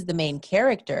 He's the main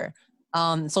character.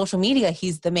 Social media,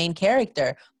 he's the main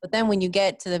character. But then when you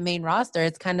get to the main roster,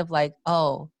 it's kind of like,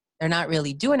 oh, they're not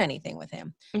really doing anything with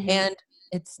him. Mm-hmm. And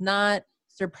it's not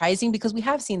surprising because we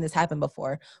have seen this happen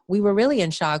before. We were really in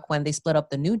shock when they split up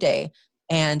the New Day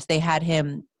and they had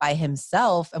him by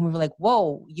himself. And we were like,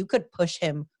 whoa, you could push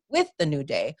him with the New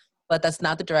Day. But that's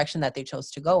not the direction that they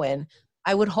chose to go in.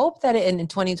 I would hope that in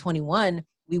 2021,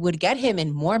 we would get him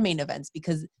in more main events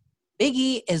because Big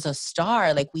E is a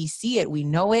star. Like we see it, we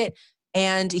know it.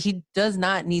 And he does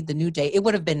not need the New Day. It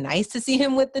would have been nice to see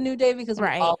him with the New Day because we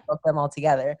all love them all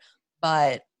together.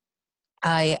 But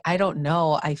I don't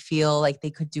know. I feel like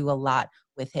they could do a lot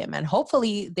with him. And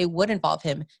hopefully they would involve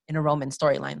him in a Roman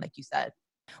storyline, like you said.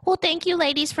 Well, thank you,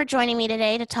 ladies, for joining me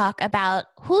today to talk about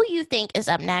who you think is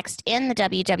up next in the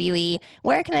WWE.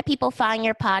 Where can the people find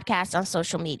your podcast on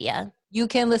social media? You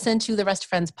can listen to the Rest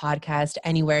Friends podcast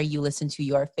anywhere you listen to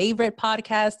your favorite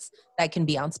podcasts. That can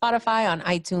be on Spotify, on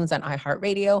iTunes, on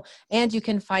iHeartRadio, and you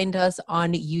can find us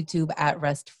on YouTube at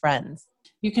Rest Friends.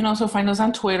 You can also find us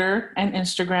on Twitter and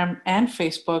Instagram and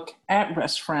Facebook at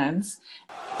Rest Friends.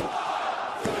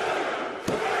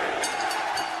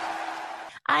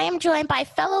 I am joined by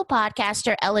fellow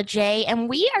podcaster Ella J, and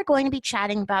we are going to be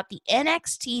chatting about the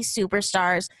NXT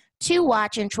superstars to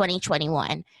watch in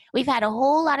 2021. We've had a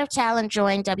whole lot of talent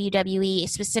join WWE,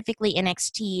 specifically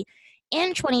NXT,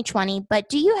 in 2020, but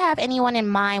do you have anyone in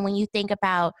mind when you think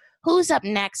about who's up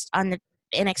next on the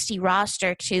NXT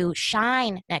roster to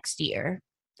shine next year?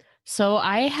 So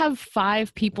I have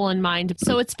 5 people in mind.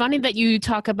 So it's funny that you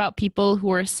talk about people who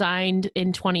were signed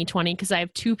in 2020 because I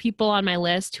have 2 people on my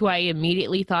list who I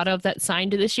immediately thought of that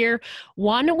signed this year.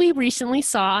 One we recently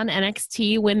saw on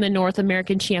NXT win the North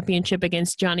American Championship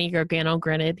against Johnny Gargano.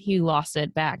 Granted, he lost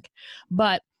it back.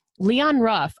 But Leon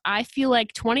Ruff, I feel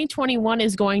like 2021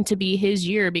 is going to be his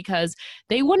year because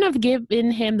they wouldn't have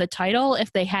given him the title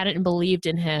if they hadn't believed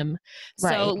in him.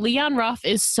 Right. So Leon Ruff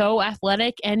is so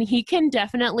athletic and he can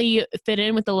definitely fit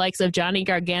in with the likes of Johnny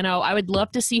Gargano. I would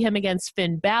love to see him against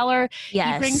Finn Balor.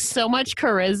 Yes. He brings so much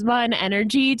charisma and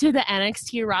energy to the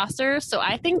NXT roster. So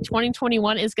I think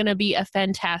 2021 is going to be a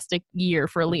fantastic year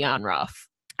for Leon Ruff.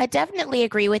 I definitely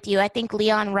agree with you. I think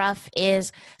Leon Ruff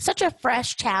is such a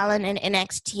fresh talent in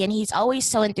NXT, and he's always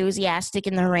so enthusiastic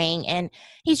in the ring, and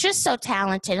he's just so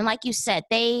talented. And like you said,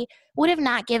 they would have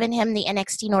not given him the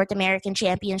NXT North American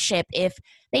Championship if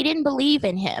they didn't believe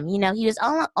in him. You know, he was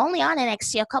only on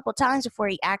NXT a couple times before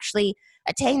he actually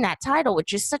attained that title,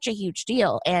 which is such a huge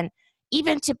deal. And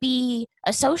even to be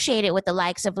associated with the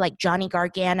likes of like Johnny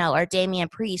Gargano or Damian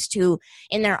Priest, who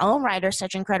in their own right are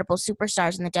such incredible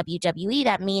superstars in the WWE,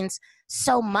 that means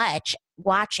so much.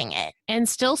 watching it. And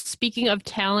still speaking of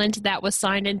talent that was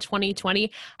signed in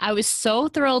 2020, I was so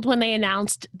thrilled when they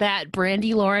announced that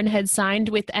Brandi Lauren had signed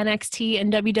with NXT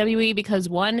and WWE because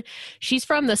one, she's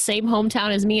from the same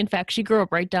hometown as me. In fact, she grew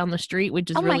up right down the street, which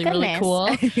is really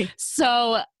cool.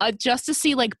 So just to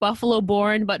see like Buffalo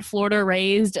born but Florida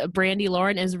raised Brandi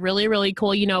Lauren is really, really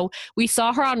cool. You know, we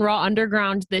saw her on Raw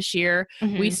Underground this year.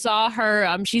 We saw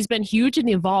her, she's been huge in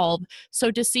Evolve.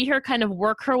 So to see her kind of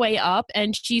work her way up,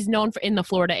 and she's known for in the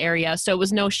Florida area, so it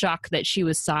was no shock that she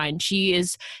was signed. She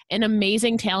is an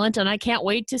amazing talent, and I can't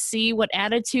wait to see what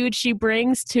attitude she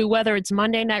brings to whether it's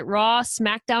Monday Night Raw,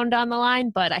 SmackDown down the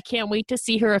line, but I can't wait to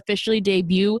see her officially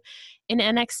debut in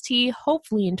NXT,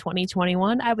 hopefully in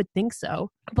 2021. I would think so.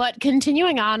 But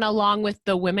continuing on along with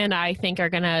the women I think are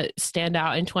going to stand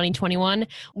out in 2021,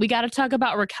 we got to talk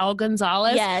about Raquel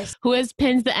Gonzalez, who has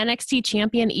pinned the NXT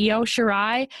champion Io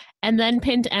Shirai and then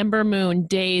pinned Ember Moon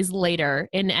days later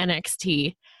in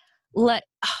NXT.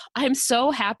 I'm so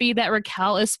happy that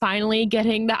Raquel is finally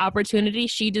getting the opportunity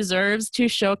she deserves to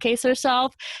showcase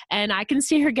herself, and I can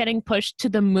see her getting pushed to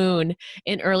the moon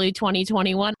in early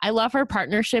 2021. I love her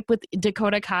partnership with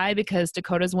Dakota Kai because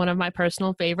Dakota is one of my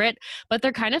personal favorite, but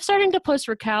they're kind of starting to push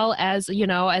Raquel as, you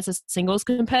know, as a singles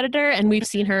competitor, and we've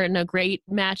seen her in a great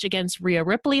match against Rhea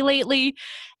Ripley lately,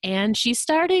 and she's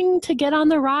starting to get on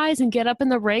the rise and get up in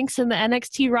the ranks in the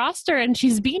NXT roster, and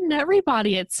she's beaten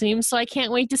everybody, it seems, so I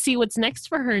can't wait to see what's next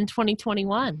for her in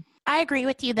 2021. I agree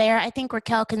with you there. I think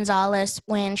Raquel Gonzalez,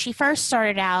 when she first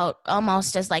started out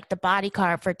almost as like the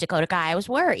bodyguard for Dakota Kai, I was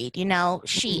worried. You know,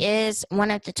 she is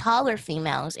one of the taller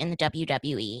females in the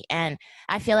WWE, and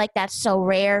I feel like that's so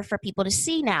rare for people to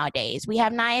see nowadays. We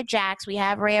have Nia Jax, we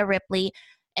have Rhea Ripley,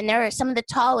 and there are some of the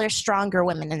taller, stronger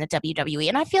women in the WWE,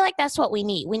 and I feel like that's what we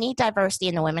need. We need diversity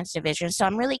in the women's division, so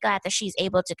I'm really glad that she's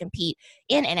able to compete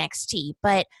in NXT,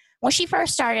 but when she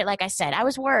first started, like I said, I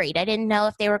was worried. I didn't know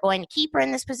if they were going to keep her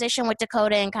in this position with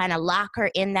Dakota and kind of lock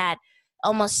her in that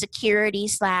almost security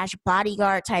 /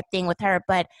 bodyguard type thing with her.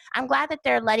 But I'm glad that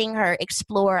they're letting her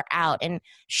explore out and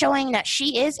showing that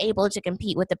she is able to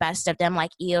compete with the best of them,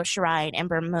 like Io Shirai and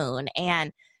Ember Moon.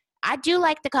 And I do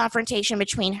like the confrontation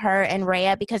between her and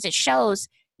Rhea because it shows,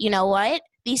 you know what?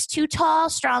 These two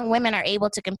tall, strong women are able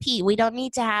to compete. We don't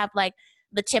need to have like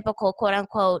the typical quote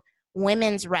unquote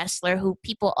women's wrestler who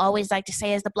people always like to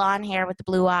say is the blonde hair with the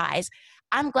blue eyes.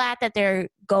 I'm glad that they're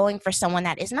going for someone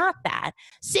that is not that.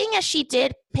 Seeing as she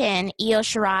did pin Io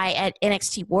Shirai at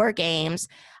NXT War Games,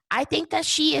 I think that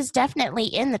she is definitely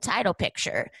in the title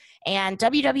picture. And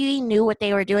WWE knew what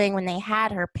they were doing when they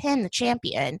had her pin the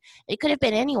champion. It could have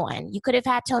been anyone. You could have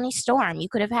had Toni Storm. You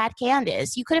could have had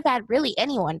Candice. You could have had really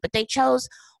anyone. But they chose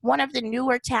one of the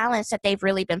newer talents that they've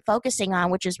really been focusing on,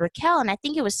 which is Raquel. And I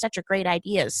think it was such a great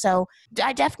idea. So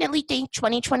I definitely think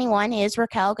 2021 is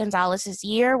Raquel Gonzalez's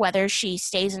year, whether she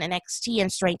stays in NXT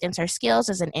and strengthens her skills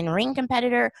as an in-ring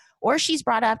competitor, or she's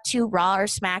brought up to Raw or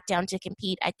SmackDown to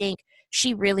compete. I think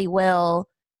she really will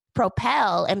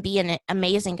propel and be an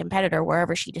amazing competitor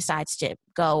wherever she decides to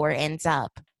go or ends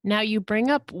up. Now you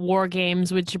bring up War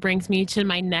Games, which brings me to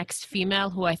my next female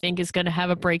who I think is going to have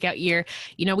a breakout year.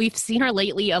 You know, we've seen her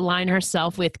lately align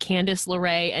herself with Candice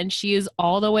LeRae, and she is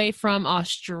all the way from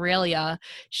Australia.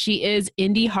 She is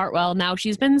Indy Hartwell. Now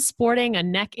she's been sporting a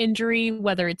neck injury,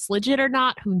 whether it's legit or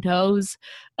not, who knows?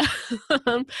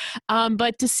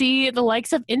 But to see the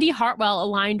likes of Indy Hartwell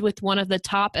aligned with one of the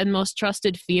top and most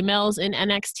trusted females in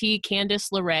NXT,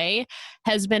 Candice LeRae,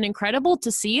 has been incredible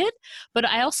to see it. But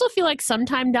I also feel like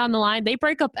sometime down the line, they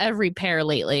break up every pair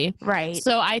lately. Right.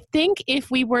 So I think if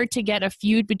we were to get a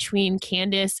feud between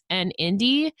Candice and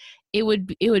Indy, it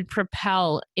would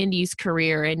propel Indy's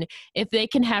career. And if they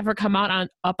can have her come out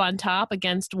up on top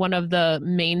against one of the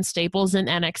main staples in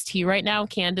NXT right now,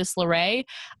 Candice LeRae,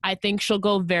 I think she'll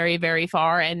go very, very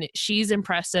far. And she's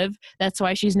impressive. That's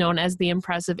why she's known as the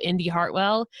impressive Indy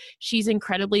Hartwell. She's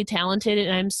incredibly talented,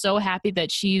 and I'm so happy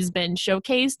that she's been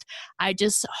showcased. I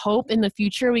just hope in the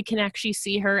future we can actually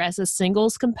see her as a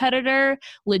singles competitor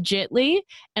legitly.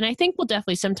 And I think we'll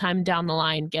definitely sometime down the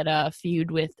line get a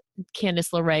feud with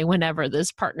Candice LeRae whenever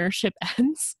this partnership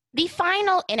ends. The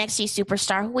final NXT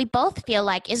superstar who we both feel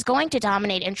like is going to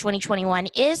dominate in 2021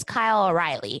 is Kyle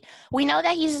O'Reilly. We know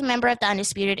that he's a member of the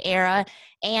Undisputed Era,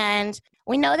 and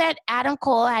we know that Adam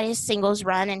Cole had his singles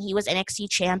run and he was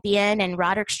NXT champion, and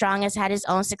Roderick Strong has had his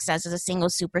own success as a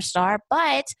singles superstar,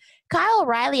 but Kyle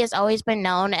O'Reilly has always been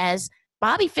known as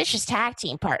Bobby Fish's tag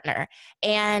team partner.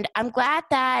 And I'm glad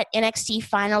that NXT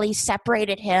finally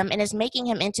separated him and is making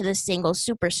him into the single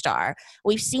superstar.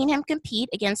 We've seen him compete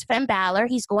against Finn Balor.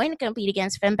 He's going to compete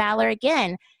against Finn Balor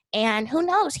again And who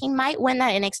knows, he might win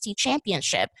that NXT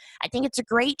championship. I think it's a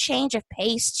great change of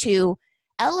pace to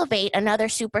elevate another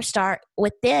superstar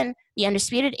within the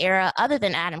Undisputed Era other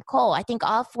than Adam Cole. I think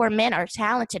all 4 men are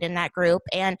talented in that group,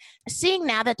 and seeing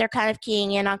now that they're kind of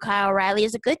keying in on Kyle O'Reilly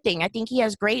is a good thing. I think he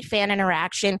has great fan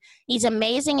interaction. He's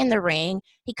amazing in the ring.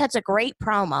 He cuts a great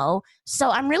promo.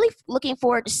 So I'm really looking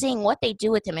forward to seeing what they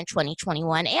do with him in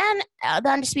 2021 and the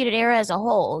Undisputed Era as a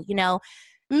whole. You know,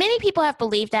 many people have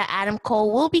believed that Adam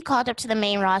Cole will be called up to the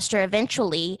main roster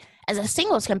eventually as a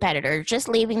singles competitor, just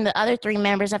leaving the other 3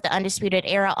 members of the Undisputed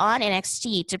Era on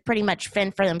NXT to pretty much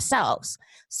fend for themselves.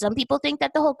 Some people think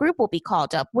that the whole group will be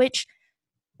called up, which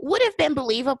would have been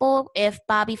believable if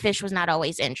Bobby Fish was not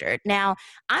always injured. Now,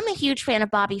 I'm a huge fan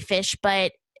of Bobby Fish,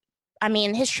 but I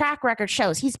mean, his track record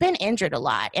shows he's been injured a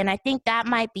lot, and I think that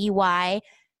might be why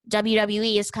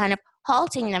WWE is kind of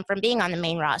halting them from being on the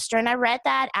main roster. And I read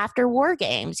that after War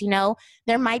Games, you know,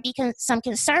 there might be some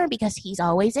concern because he's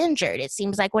always injured. It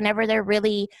seems like whenever they're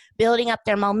really building up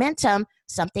their momentum,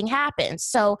 something happens.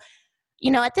 So,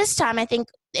 you know, at this time, I think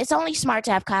it's only smart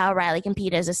to have Kyle O'Reilly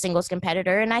compete as a singles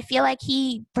competitor. And I feel like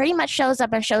he pretty much shows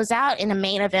up and shows out in a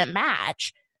main event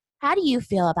match. How do you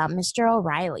feel about Mr.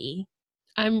 O'Reilly?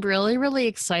 I'm really, really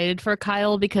excited for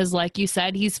Kyle because, like you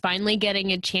said, he's finally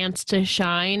getting a chance to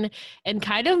shine and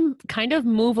kind of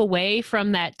move away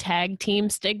from that tag team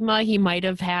stigma he might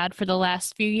have had for the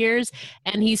last few years.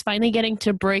 And he's finally getting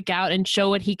to break out and show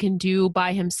what he can do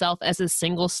by himself as a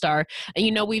single star. And,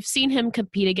 you know, we've seen him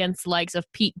compete against the likes of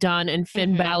Pete Dunne and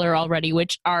Finn Balor already,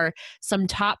 which are some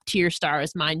top tier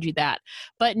stars, mind you that.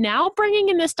 But now bringing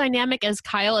in this dynamic as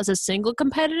Kyle as a single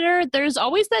competitor, there's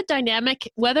always that dynamic,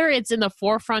 whether it's in the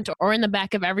forefront or in the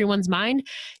back of everyone's mind,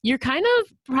 you're kind of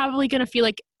probably going to feel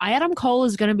like Adam Cole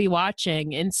is going to be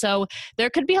watching. And so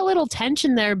there could be a little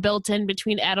tension there built in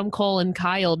between Adam Cole and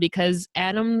Kyle because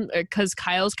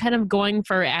Kyle's kind of going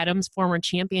for Adam's former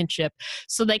championship.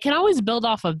 So they can always build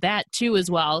off of that too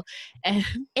as well. And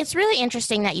it's really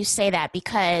interesting that you say that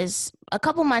because a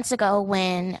couple months ago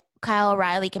when Kyle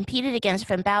O'Reilly competed against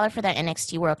Finn Balor for that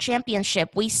NXT World Championship,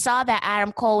 we saw that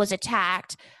Adam Cole was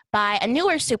attacked by a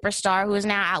newer superstar who is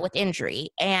now out with injury.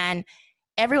 And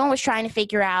everyone was trying to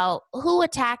figure out who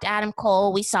attacked Adam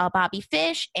Cole. We saw Bobby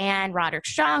Fish and Roderick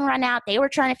Strong run out. They were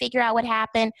trying to figure out what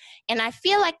happened. And I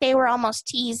feel like they were almost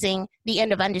teasing the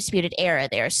end of Undisputed Era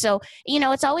there. So, you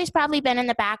know, it's always probably been in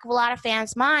the back of a lot of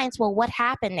fans' minds, well, what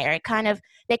happened there? They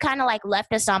kind of like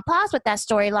left us on pause with that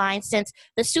storyline since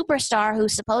the superstar who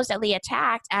supposedly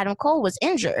attacked Adam Cole was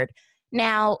injured.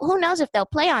 Now, who knows if they'll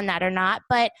play on that or not,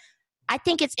 but I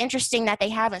think it's interesting that they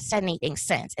haven't said anything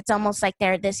since. It's almost like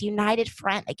they're this united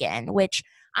front again, which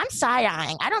I'm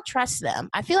side-eyeing. I don't trust them.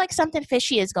 I feel like something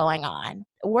fishy is going on.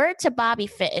 Word to Bobby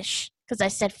Fish, because I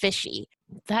said fishy.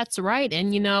 That's right.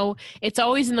 And, you know, it's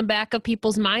always in the back of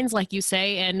people's minds, like you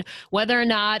say, and whether or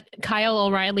not Kyle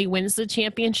O'Reilly wins the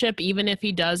championship, even if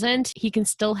he doesn't, he can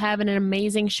still have an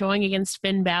amazing showing against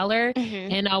Finn Balor.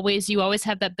 And you always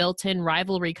have that built-in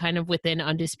rivalry kind of within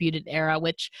Undisputed Era,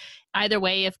 which either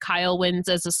way, if Kyle wins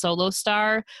as a solo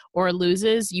star or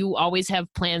loses, you always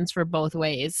have plans for both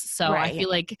ways. So I feel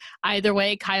like either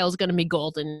way, Kyle's going to be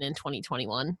golden in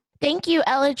 2021. Thank you,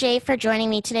 Ella J, for joining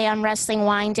me today on Wrestling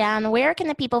Wind Down. Where can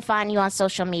the people find you on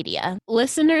social media?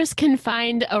 Listeners can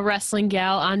find A Wrestling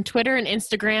Gal on Twitter and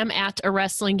Instagram at A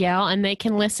Wrestling Gal, and they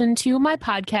can listen to my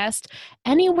podcast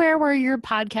anywhere where your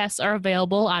podcasts are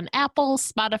available on Apple,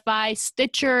 Spotify,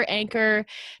 Stitcher, Anchor,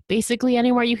 basically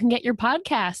anywhere you can get your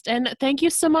podcast. And thank you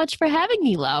so much for having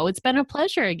me, Lo. It's been a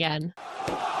pleasure again.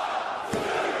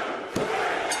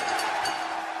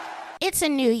 It's a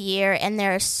new year, and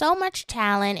there is so much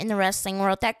talent in the wrestling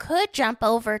world that could jump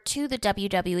over to the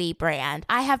WWE brand.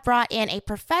 I have brought in a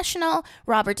professional.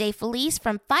 Robert DeFelice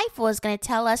from Fightful is going to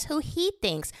tell us who he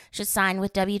thinks should sign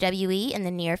with WWE in the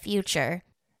near future.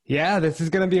 Yeah, this is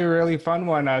going to be a really fun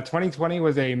one. 2020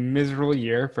 was a miserable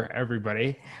year for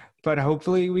everybody, but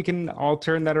hopefully we can all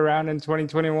turn that around in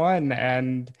 2021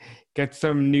 and get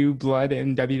some new blood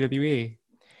in WWE.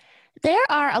 There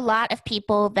are a lot of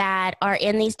people that are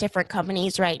in these different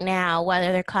companies right now,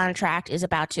 whether their contract is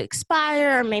about to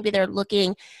expire or maybe they're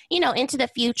looking, into the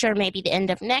future, maybe the end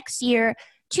of next year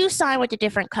to sign with a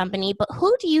different company. But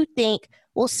who do you think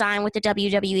will sign with the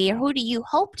WWE, or who do you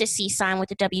hope to see sign with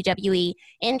the WWE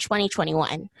in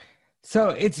 2021? So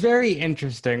it's very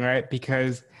interesting, right?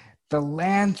 Because the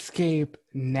landscape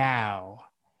now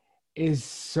is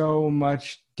so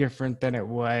much different than it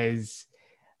was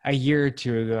a year or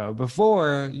two ago.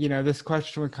 Before, this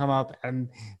question would come up and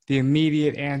the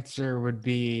immediate answer would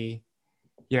be,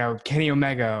 Kenny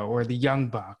Omega or the Young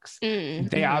Bucks.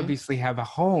 They obviously have a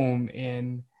home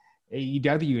in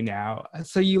AEW now.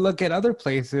 So you look at other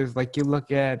places, like you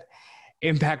look at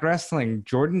Impact Wrestling,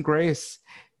 Jordynne Grace,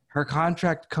 her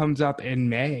contract comes up in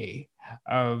May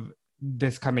of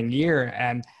this coming year.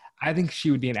 And I think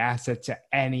she would be an asset to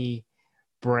any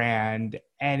brand,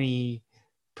 any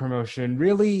promotion.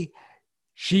 Really,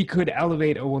 she could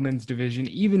elevate a women's division,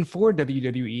 even for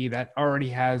WWE that already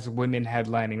has women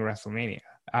headlining WrestleMania.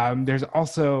 There's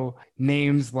also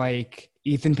names like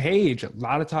Ethan Page. A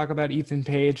lot of talk about Ethan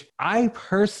Page. I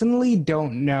personally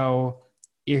don't know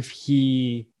if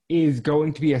he is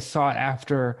going to be a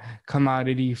sought-after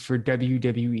commodity for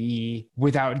WWE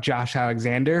without Josh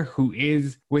Alexander, who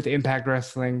is with Impact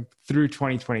Wrestling through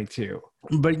 2022.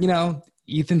 But, you know,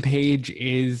 Ethan Page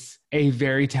is a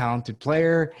very talented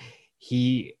player.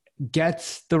 He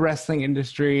gets the wrestling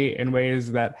industry in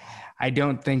ways that I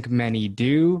don't think many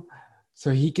do.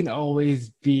 So he can always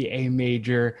be a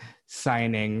major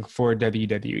signing for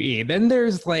WWE. Then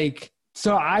there's like,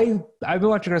 so I've been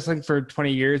watching wrestling for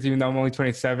 20 years, even though I'm only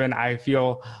 27. I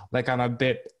feel like I'm a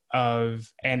bit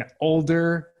of an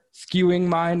older skewing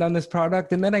mind on this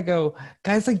product. And then I go,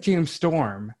 guys like James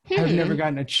Storm have never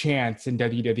gotten a chance in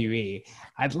WWE.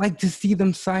 I'd like to see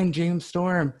them sign James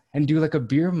Storm and do like a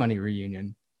beer money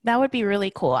reunion. That would be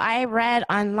really cool. I read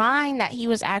online that he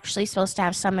was actually supposed to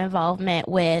have some involvement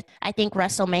with, I think,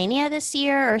 WrestleMania this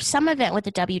year or some event with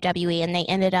the WWE, and they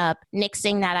ended up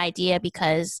nixing that idea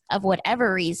because of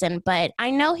whatever reason. But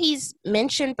I know he's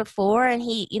mentioned before, and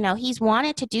he's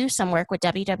wanted to do some work with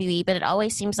WWE, but it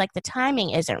always seems like the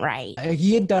timing isn't right.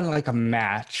 He had done like a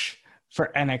match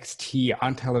for NXT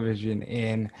on television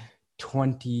in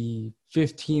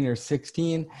 2015 or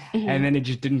 16, and then it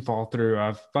just didn't fall through.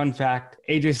 Fun fact,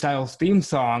 AJ Styles' theme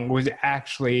song was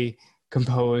actually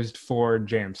composed for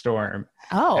James Storm.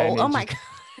 Oh my God.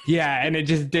 Yeah, and it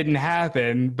just didn't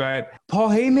happen. But Paul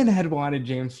Heyman had wanted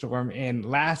James Storm in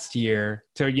last year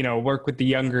to, work with the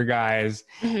younger guys.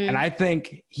 And I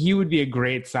think he would be a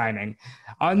great signing.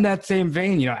 On that same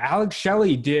vein, Alex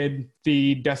Shelley did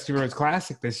the Dusty Rhodes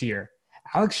Classic this year.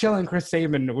 Alex Shelley and Chris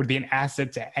Sabin would be an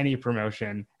asset to any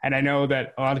promotion. And I know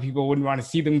that a lot of people wouldn't want to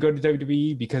see them go to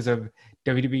WWE because of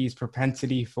WWE's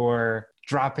propensity for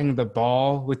dropping the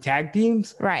ball with tag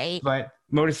teams. Right. But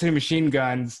Motor City Machine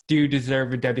Guns do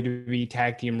deserve a WWE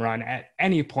tag team run at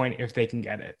any point if they can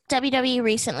get it. WWE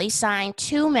recently signed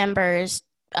 2 members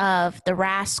of the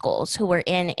Rascals who were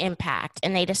in Impact,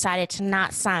 and they decided to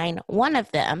not sign one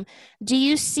of them. Do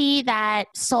you see that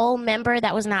sole member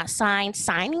that was not signed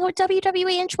signing with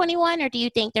WWE in 21, or do you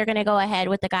think they're going to go ahead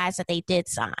with the guys that they did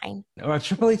sign? Well,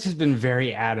 Triple H has been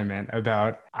very adamant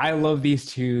about, I love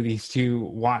these two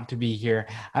want to be here.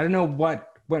 I don't know what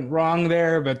went wrong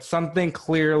there, but something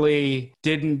clearly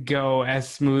didn't go as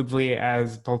smoothly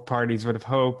as both parties would have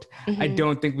hoped. I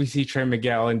don't think we see Trey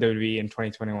Miguel in WWE in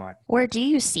 2021. Where do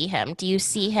you see him? Do you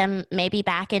see him maybe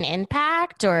back in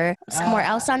Impact or somewhere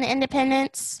else on the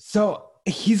independents? So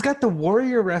he's got the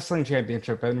Warrior Wrestling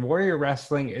Championship, and Warrior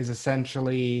Wrestling is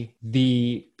essentially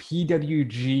the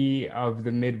PWG of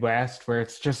the Midwest, where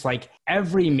it's just like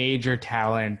every major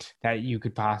talent that you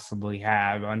could possibly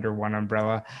have under one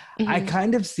umbrella. I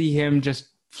kind of see him just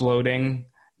floating,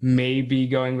 maybe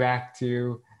going back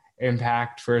to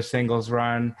Impact for a singles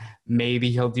run.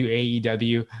 Maybe he'll do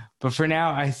AEW. But for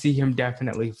now, I see him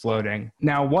definitely floating.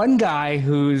 Now, one guy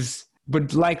who's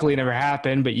would likely never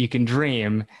happen, but you can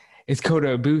dream, is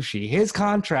Kota Ibushi. His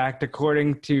contract,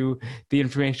 according to the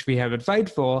information we have at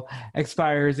Fightful,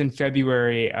 expires in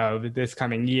February of this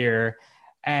coming year.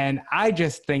 And I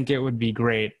just think it would be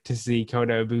great to see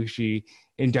Kota Ibushi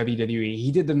in WWE.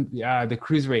 He did the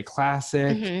Cruiserweight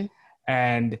Classic,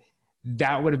 and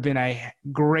that would have been a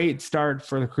great start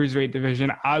for the Cruiserweight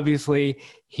division. Obviously,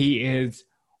 he is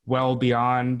well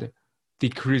beyond the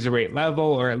Cruiserweight level,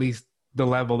 or at least the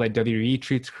level that WWE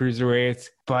treats cruiserweights.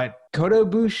 But Kota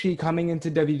Ibushi coming into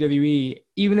WWE,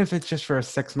 even if it's just for a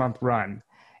 6-month run,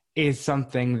 is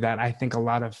something that I think a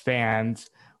lot of fans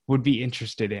would be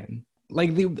interested in.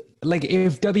 Like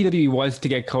if WWE was to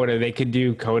get Kota, they could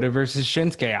do Kota versus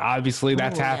Shinsuke. Obviously,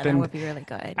 that's happened that would be really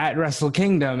good. At Wrestle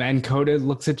Kingdom, and Kota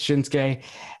looks at Shinsuke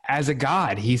as a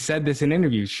god. He said this in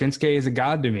interviews. Shinsuke is a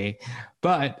god to me.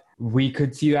 But we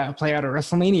could see that play out at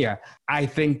WrestleMania. I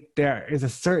think there is a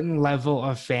certain level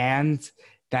of fans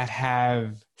that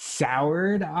have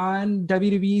soured on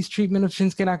WWE's treatment of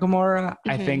Shinsuke Nakamura.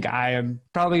 I think I am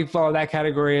probably follow that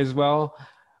category as well.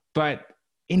 But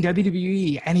in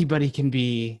WWE, anybody can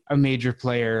be a major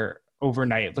player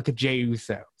overnight. Look at Jey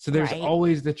Uso. So there's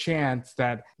always the chance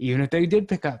that even if they did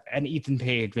pick up an Ethan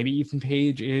Page, maybe Ethan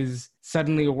Page is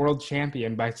suddenly a world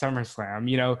champion by SummerSlam.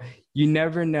 You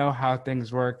never know how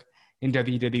things work in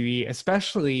WWE,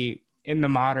 especially in the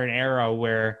modern era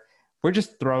where we're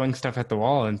just throwing stuff at the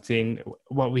wall and seeing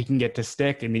what we can get to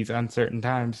stick in these uncertain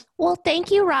times. Well, thank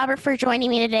you, Robert, for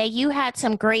joining me today. You had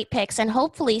some great picks, and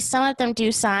hopefully some of them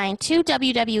do sign to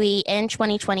WWE in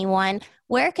 2021.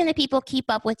 Where can the people keep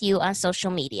up with you on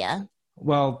social media?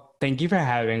 Well, thank you for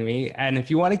having me. And if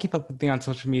you want to keep up with me on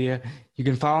social media, you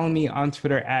can follow me on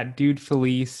Twitter at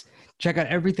DudeFelice. Check out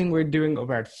everything we're doing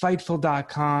over at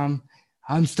Fightful.com.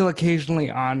 I'm still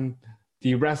occasionally on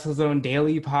the WrestleZone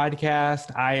Daily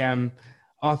podcast. I am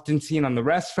often seen on the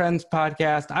Rest Friends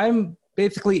podcast. I'm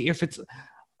basically, if it's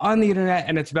on the internet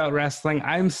and it's about wrestling,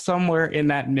 I'm somewhere in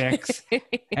that mix.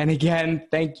 And again,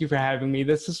 thank you for having me.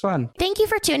 This is fun. Thank you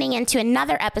for tuning in to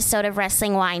another episode of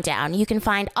Wrestling Wind Down. You can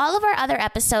find all of our other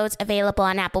episodes available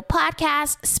on Apple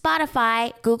Podcasts,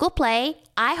 Spotify, Google Play,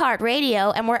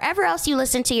 iHeartRadio, and wherever else you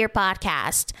listen to your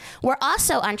podcast. We're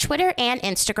also on Twitter and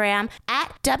Instagram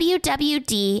at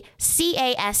WWDCAST.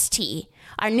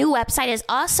 Our new website is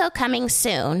also coming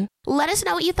soon. Let us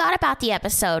know what you thought about the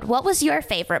episode. What was your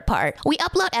favorite part? We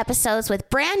upload episodes with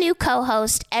brand new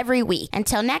co-hosts every week.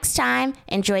 Until next time,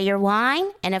 enjoy your wine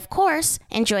and, of course,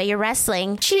 enjoy your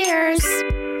wrestling. Cheers!